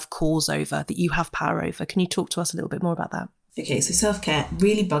you have cause over, that you have power over. Can you talk to us a little bit more about that? Okay, so self-care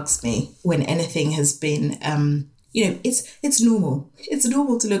really bugs me when anything has been, it's normal. It's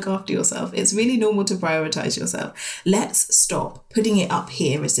normal to look after yourself. It's really normal to prioritize yourself. Let's stop putting it up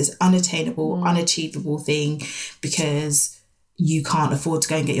here as this unattainable, unachievable thing because you can't afford to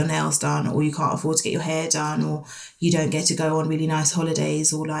go and get your nails done, or you can't afford to get your hair done, or you don't get to go on really nice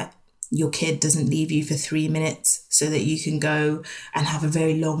holidays, or like your kid doesn't leave you for 3 minutes so that you can go and have a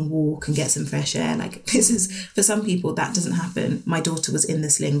very long walk and get some fresh air. Like, this is, for some people, that doesn't happen. My daughter was in the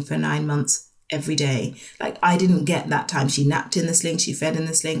sling for 9 months every day. Like, I didn't get that time. She napped in the sling, she fed in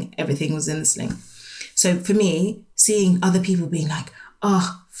the sling, everything was in the sling. So for me, seeing other people being like,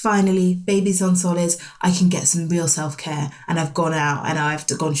 oh, finally, baby's on solids, I can get some real self-care, and I've gone out and I've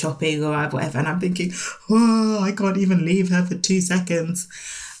gone shopping or I've whatever, and I'm thinking, oh, I can't even leave her for 2 seconds.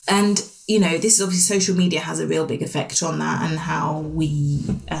 And, this is obviously, social media has a real big effect on that, and how we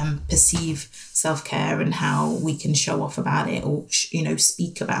perceive self-care and how we can show off about it, or,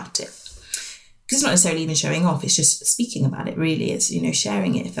 speak about it. Because it's not necessarily even showing off, it's just speaking about it, really. It's,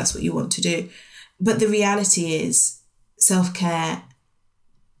 sharing it if that's what you want to do. But the reality is, self-care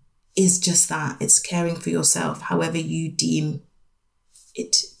is just that. It's caring for yourself, however you deem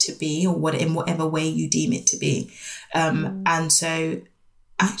it to be, or in whatever way you deem it to be. And so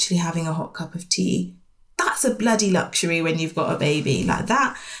actually having a hot cup of tea, that's a bloody luxury when you've got a baby. Like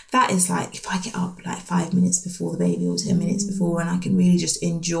that is like, if I get up like 5 minutes before the baby, or 10 minutes before, and I can really just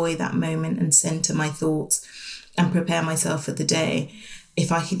enjoy that moment and center my thoughts and prepare myself for the day.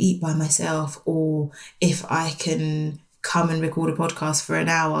 If I can eat by myself, or if I can come and record a podcast for an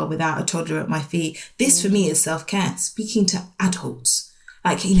hour without a toddler at my feet, this for me is self-care. Speaking to adults,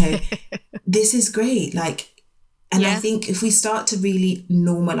 like, this is great. Like, and I think if we start to really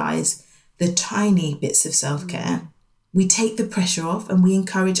normalize the tiny bits of self-care, we take the pressure off, and we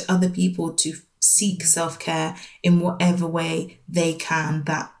encourage other people to seek self-care in whatever way they can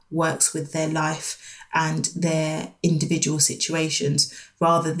that works with their life and their individual situations,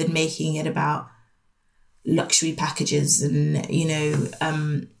 rather than making it about luxury packages and,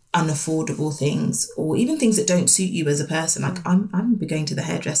 unaffordable things, or even things that don't suit you as a person. Like, I'm going to the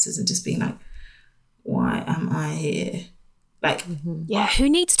hairdressers and just being like, why am I here? Like, yeah, who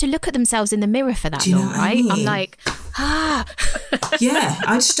needs to look at themselves in the mirror for that long, right? I mean? I'm like, yeah,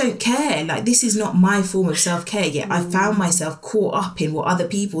 I just don't care. Like, this is not my form of self-care yet. I found myself caught up in what other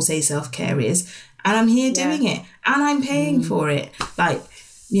people say self-care is, and I'm here doing it, and I'm paying for it. Like,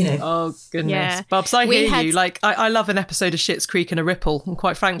 you know. Oh, goodness. Yeah. Bubs, I hear you. Like, I love an episode of Schitt's Creek and a Ripple. And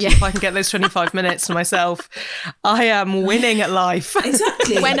quite frankly, if I can get those 25 minutes to myself, I am winning at life.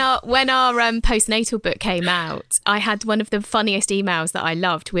 Exactly. When our postnatal book came out, I had one of the funniest emails that I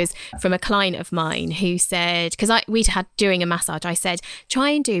loved was from a client of mine who said, because we'd had during a massage, I said,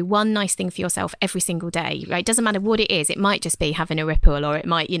 try and do one nice thing for yourself every single day, right? Doesn't matter what it is. It might just be having a Ripple, or it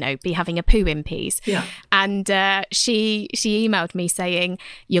might, be having a poo in peas. Yeah. And she emailed me saying,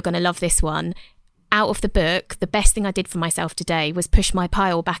 you're going to love this one. Out of the book, the best thing I did for myself today was push my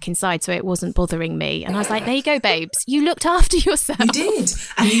pile back inside so it wasn't bothering me. And I was like, there you go, babes. You looked after yourself. You did.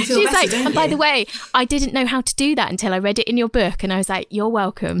 And you feel She's better, like, don't and by you? the way, I didn't know how to do that until I read it in your book. And I was like, you're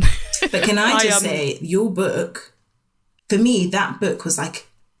welcome. But can I just say, your book, for me, that book was like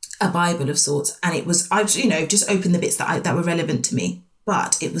a Bible of sorts. And it was, I just opened the bits that were relevant to me.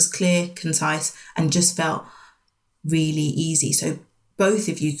 But it was clear, concise, and just felt really easy. So both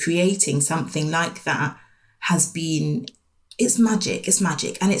of you creating something like that has been, it's magic,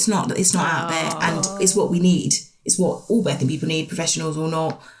 and it's not out there, and it's what we need. It's what all birthing people need, professionals or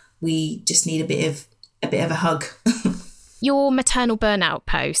not. We just need a bit of a hug. Your maternal burnout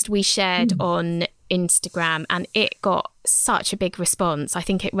post we shared on Instagram, and it got such a big response. I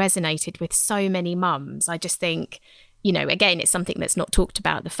think it resonated with so many mums. I just think, again, it's something that's not talked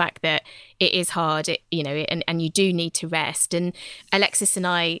about, the fact that it is hard, and you do need to rest. And Alexis and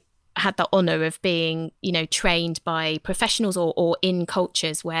I had the honour of being, trained by professionals or in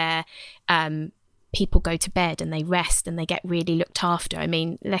cultures where people go to bed and they rest and they get really looked after. I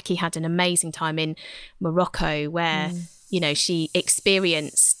mean, Lecky had an amazing time in Morocco where, she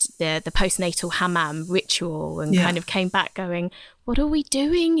experienced the postnatal hammam ritual and kind of came back going, what are we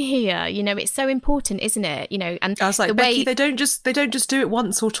doing here? It's so important, isn't it? And I was like, Becky, they don't just do it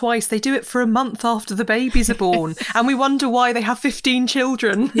once or twice. They do it for a month after the babies are born. And we wonder why they have 15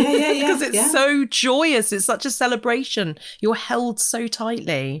 children. Yeah. Because it's so joyous. It's such a celebration. You're held so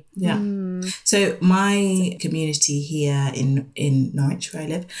tightly. Yeah. So my community here in Norwich, where I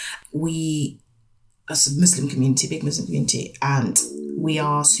live, we are a Muslim community, big Muslim community, and we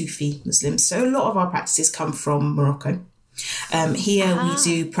are Sufi Muslims. So a lot of our practices come from Morocco. Here we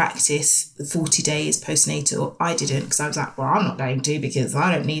do practice the 40 days postnatal. I didn't, because I was like, well, I'm not going to because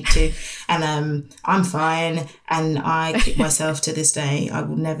I don't need to, and I'm fine, and I kick myself to this day. I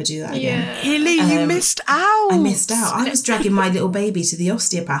will never do that again. Hilly, you missed out. I missed out. I was dragging my little baby to the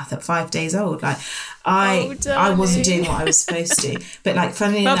osteopath at 5 days old. Like I wasn't doing what I was supposed to. But like,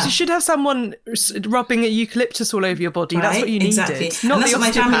 funnily enough, you should have someone rubbing a eucalyptus all over your body. Right? That's what you needed. Exactly. Not and that's the what my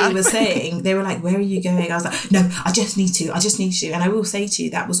osteopath. family was saying. They were like, where are you going? I was like, no, I just need to. And I will say to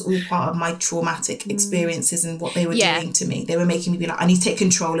you, that was all part of my traumatic experiences and what they were doing to me. They were making me be like, I need to take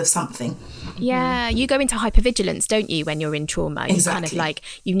control of something. Yeah, you go into hypervigilance, don't you, when you're in trauma? Exactly. You kind of like,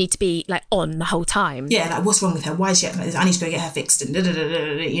 you need to be like on the whole time. Yeah, like, what's wrong with her? Why is she acting like this? I need to go get her fixed. And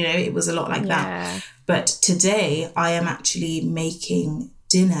it was a lot like that. But today I am actually making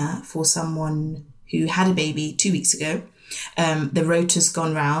dinner for someone who had a baby 2 weeks ago. The rota's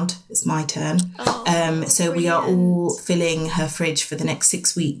gone round. It's my turn. So we are all filling her fridge for the next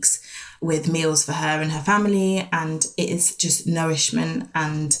 6 weeks with meals for her and her family. And it is just nourishment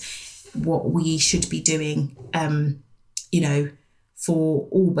and what we should be doing, for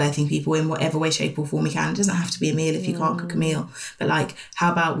all birthing people in whatever way, shape or form we can. It doesn't have to be a meal if you can't cook a meal. But like,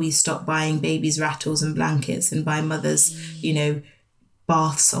 how about we stop buying babies' rattles and blankets and buy mothers,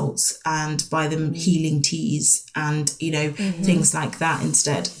 bath salts and buy them healing teas and, things like that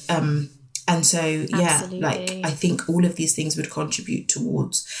instead. And so, Absolutely. I think all of these things would contribute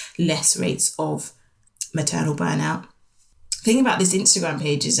towards less rates of maternal burnout. The thing about this Instagram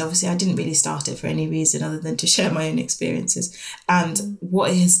page is obviously I didn't really start it for any reason other than to share my own experiences. And what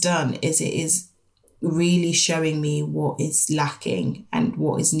it has done is it is really showing me what is lacking and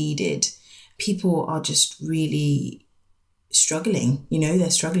what is needed. People are just really struggling, they're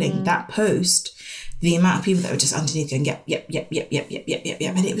struggling. That post, the amount of people that were just underneath going, yep.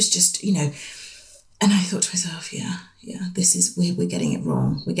 And it was just, and I thought to myself, this is, we're getting it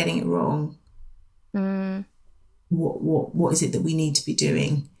wrong. We're getting it wrong. What is it that we need to be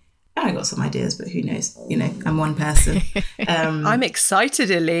doing? And I got some ideas, but who knows? I'm one person. I'm excited,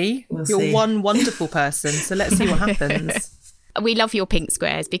 Illy. You're see. one wonderful person. So let's see what happens. We love your pink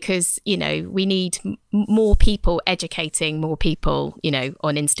squares because, we need more people educating more people,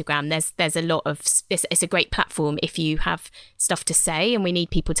 on Instagram. There's a lot of, it's a great platform if you have stuff to say, and we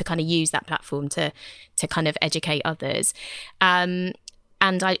need people to kind of use that platform to kind of educate others.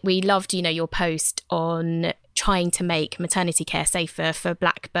 And we loved, your post on trying to make maternity care safer for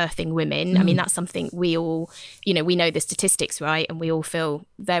Black birthing women. I mean, that's something we all, we know the statistics, right? And we all feel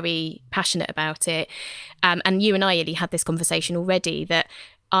very passionate about it. And you and I, Illy, had this conversation already, that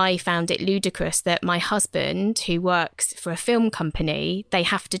I found it ludicrous that my husband, who works for a film company, they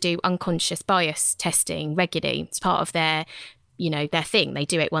have to do unconscious bias testing regularly. It's part of their thing. They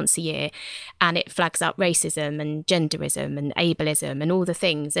do it once a year, and it flags up racism and genderism and ableism and all the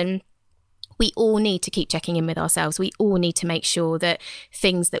things. And we all need to keep checking in with ourselves. We all need to make sure that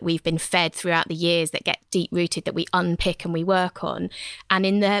things that we've been fed throughout the years that get deep rooted, that we unpick and we work on. And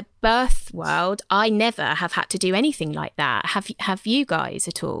in the birth world, I never have had to do anything like that. Have you guys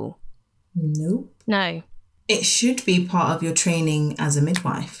at all? No. It should be part of your training as a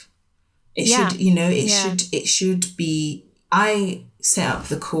midwife. It should be. I set up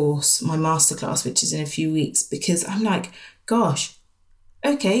the course, my masterclass, which is in a few weeks, because I'm like, gosh,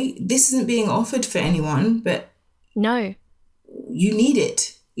 okay, this isn't being offered for anyone, but no, you need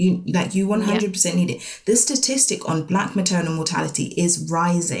it. You 100% need it. The statistic on Black maternal mortality is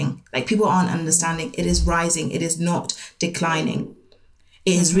rising. Like, people aren't understanding. It is rising. It is not declining.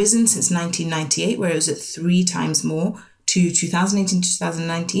 It has risen since 1998, where it was at 3 times more, to 2018,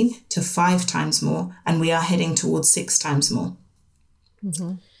 2019, to 5 times more. And we are heading towards 6 times more.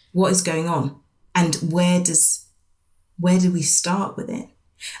 Mm-hmm. What is going on? And where do we start with it?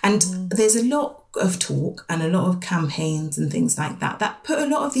 And there's a lot of talk and a lot of campaigns and things like that put a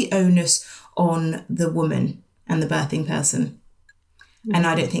lot of the onus on the woman and the birthing person. And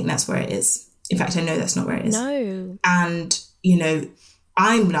I don't think that's where it is. In fact, I know that's not where it is. No. And,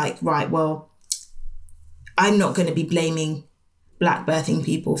 I'm like, right, well, I'm not going to be blaming Black birthing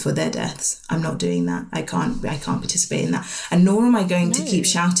people for their deaths. I'm not doing that. I can't participate in that. And nor am I going to keep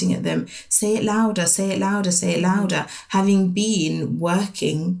shouting at them, say it louder, say it louder, say it louder. Having been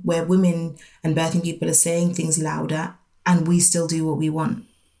working where women and birthing people are saying things louder, and we still do what we want.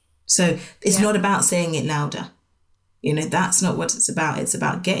 So it's not about saying it louder. That's not what it's about. It's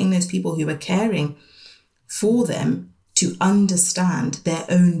about getting those people who are caring for them to understand their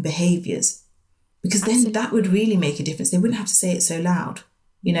own behaviours. Because then that would really make a difference. They wouldn't have to say it so loud,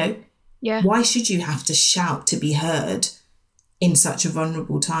 Yeah. Why should you have to shout to be heard in such a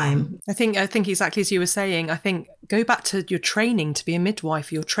vulnerable time? I think exactly as you were saying, I think go back to your training to be a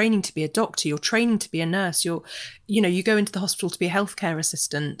midwife, your training to be a doctor, your training to be a nurse, you go into the hospital to be a healthcare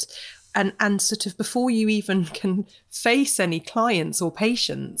assistant. And sort of before you even can face any clients or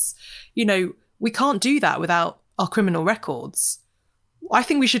patients, we can't do that without our criminal records. I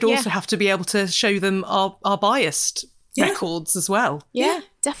think we should also have to be able to show them our biased records as well. Yeah,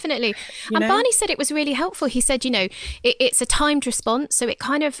 definitely. And Barney said it was really helpful. He said, it's a timed response. So it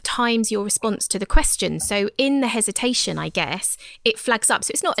kind of times your response to the question. So in the hesitation, I guess, it flags up.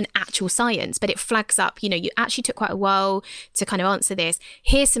 So it's not an actual science, but it flags up, you actually took quite a while to kind of answer this.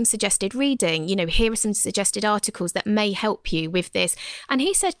 Here's some suggested reading, here are some suggested articles that may help you with this. And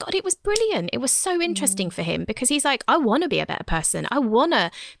he said, God, it was brilliant. It was so interesting for him, because he's like, I want to be a better person. I want to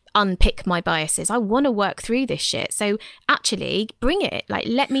unpick my biases. I want to work through this shit. So actually bring it. Like,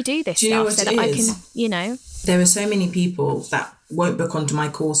 let me do this stuff so that I can, There are so many people that won't book onto my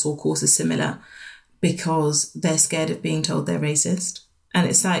course or courses similar because they're scared of being told they're racist. And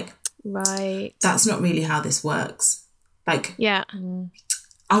it's like, right, that's not really how this works. Like, yeah,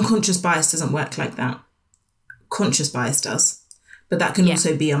 unconscious bias doesn't work like that. Conscious bias does. But that can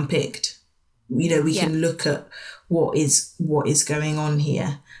also be unpicked. We can look at what is going on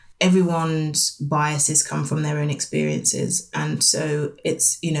here. Everyone's biases come from their own experiences. And so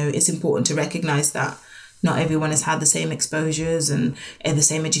it's important to recognize that not everyone has had the same exposures and the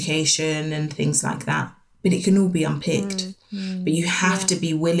same education and things like that. But it can all be unpicked. But you have to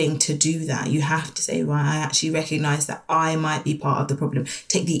be willing to do that. You have to say, right, I actually recognize that I might be part of the problem.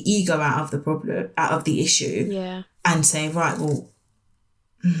 Take the ego out of the problem, out of the issue, and say, right, well,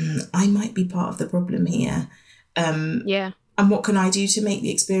 I might be part of the problem here. And what can I do to make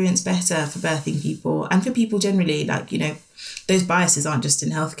the experience better for birthing people and for people generally? Like, those biases aren't just in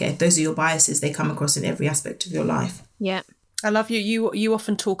healthcare. Those are your biases. They come across in every aspect of your life. Yeah. I love you. You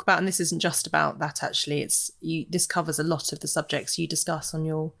often talk about, and this isn't just about that actually, this covers a lot of the subjects you discuss on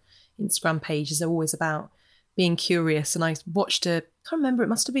your Instagram pages. They're always about being curious. And I watched I can't remember, it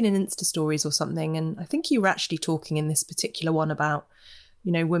must have been in Insta stories or something. And I think you were actually talking in this particular one about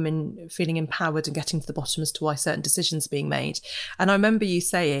women feeling empowered and getting to the bottom as to why certain decisions are being made. And I remember you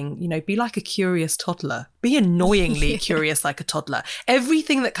saying, be like a curious toddler. Be annoyingly curious like a toddler.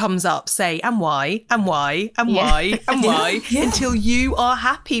 Everything that comes up, say, and why, and why, and why, and why, until you are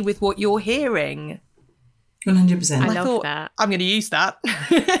happy with what you're hearing. 100%. I love that. I'm going to use that.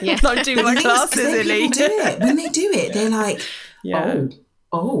 Yeah. I'm doing my classes, Illy. People do it. When they do it, they're like,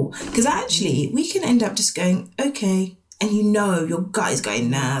 oh. Because actually, we can end up just going, okay. And your gut is going,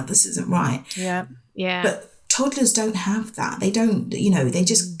 nah, this isn't right. Yeah. Yeah. But toddlers don't have that. They don't, they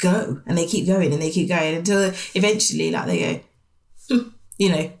just go and they keep going and they keep going until eventually, like, they go,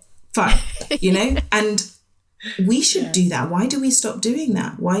 fine, and we should do that. Why do we stop doing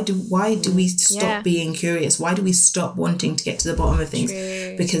that? Why do we stop being curious? Why do we stop wanting to get to the bottom of things?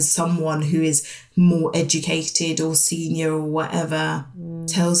 True. Because someone who is more educated or senior or whatever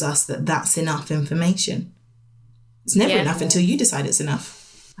tells us that that's enough information. It's never enough until you decide it's enough.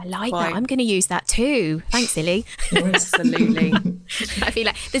 I like that. I'm going to use that too. Thanks, Illy. Absolutely. I feel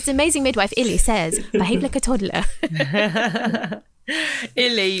like this amazing midwife, Illy, says, behave like a toddler.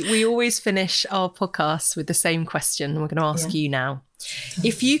 Illy, we always finish our podcasts with the same question. We're going to ask you now.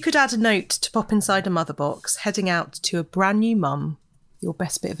 If you could add a note to pop inside a mother box heading out to a brand new mum, your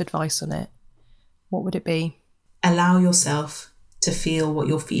best bit of advice on it, what would it be? Allow yourself to feel what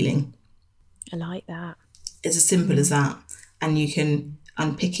you're feeling. I like that. It's as simple as that. And you can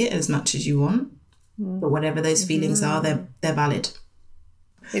unpick it as much as you want. But whatever those feelings are, they're valid.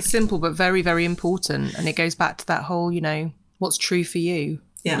 It's simple, but very, very important. And it goes back to that whole, what's true for you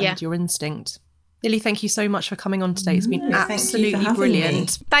and your instinct. Illy, thank you so much for coming on today. It's been absolutely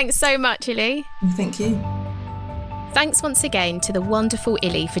brilliant. Thanks so much, Illy. Thank you. Thanks once again to the wonderful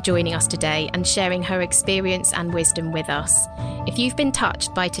Illy for joining us today and sharing her experience and wisdom with us. If you've been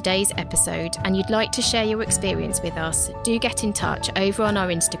touched by today's episode and you'd like to share your experience with us, do get in touch over on our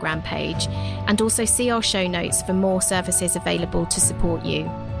Instagram page and also see our show notes for more services available to support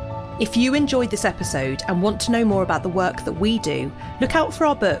you. If you enjoyed this episode and want to know more about the work that we do, look out for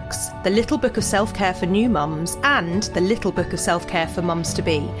our books, The Little Book of Self-Care for New Mums and The Little Book of Self-Care for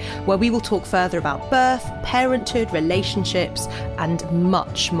Mums-to-Be, where we will talk further about birth, parenthood, relationships, and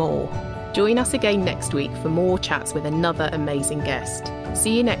much more. Join us again next week for more chats with another amazing guest.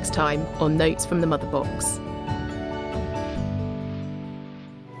 See you next time on Notes from the Mother Box.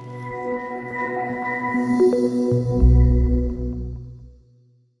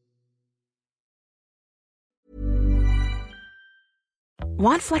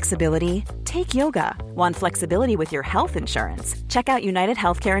 Want flexibility? Take yoga. Want flexibility with your health insurance? Check out United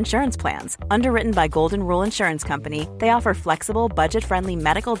Healthcare Insurance Plans. Underwritten by Golden Rule Insurance Company, they offer flexible, budget-friendly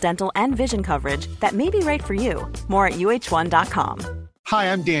medical, dental, and vision coverage that may be right for you. More at uh1.com.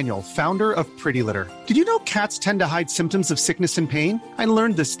 Hi, I'm Daniel, founder of Pretty Litter. Did you know cats tend to hide symptoms of sickness and pain? I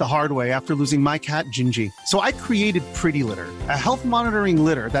learned this the hard way after losing my cat, Gingy. So I created Pretty Litter, a health monitoring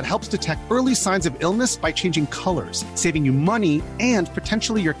litter that helps detect early signs of illness by changing colors, saving you money and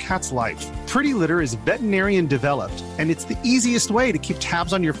potentially your cat's life. Pretty Litter is veterinarian developed, and it's the easiest way to keep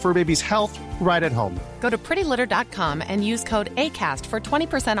tabs on your fur baby's health right at home. Go to prettylitter.com and use code ACAST for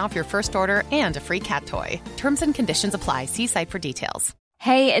 20% off your first order and a free cat toy. Terms and conditions apply. See site for details.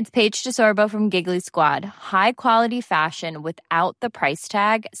 Hey, it's Paige DeSorbo from Giggly Squad. High quality fashion without the price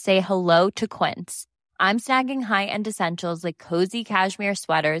tag. Say hello to Quince. I'm snagging high-end essentials like cozy cashmere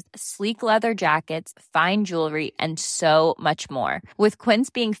sweaters, sleek leather jackets, fine jewelry, and so much more. With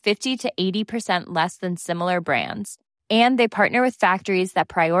Quince being 50 to 80% less than similar brands. And they partner with factories that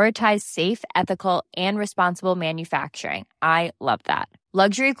prioritize safe, ethical, and responsible manufacturing. I love that.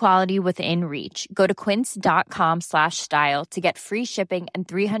 Luxury quality within reach. Go to quince.com/style to get free shipping and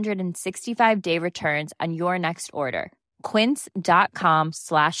 365-day returns on your next order.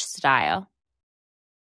 Quince.com/style.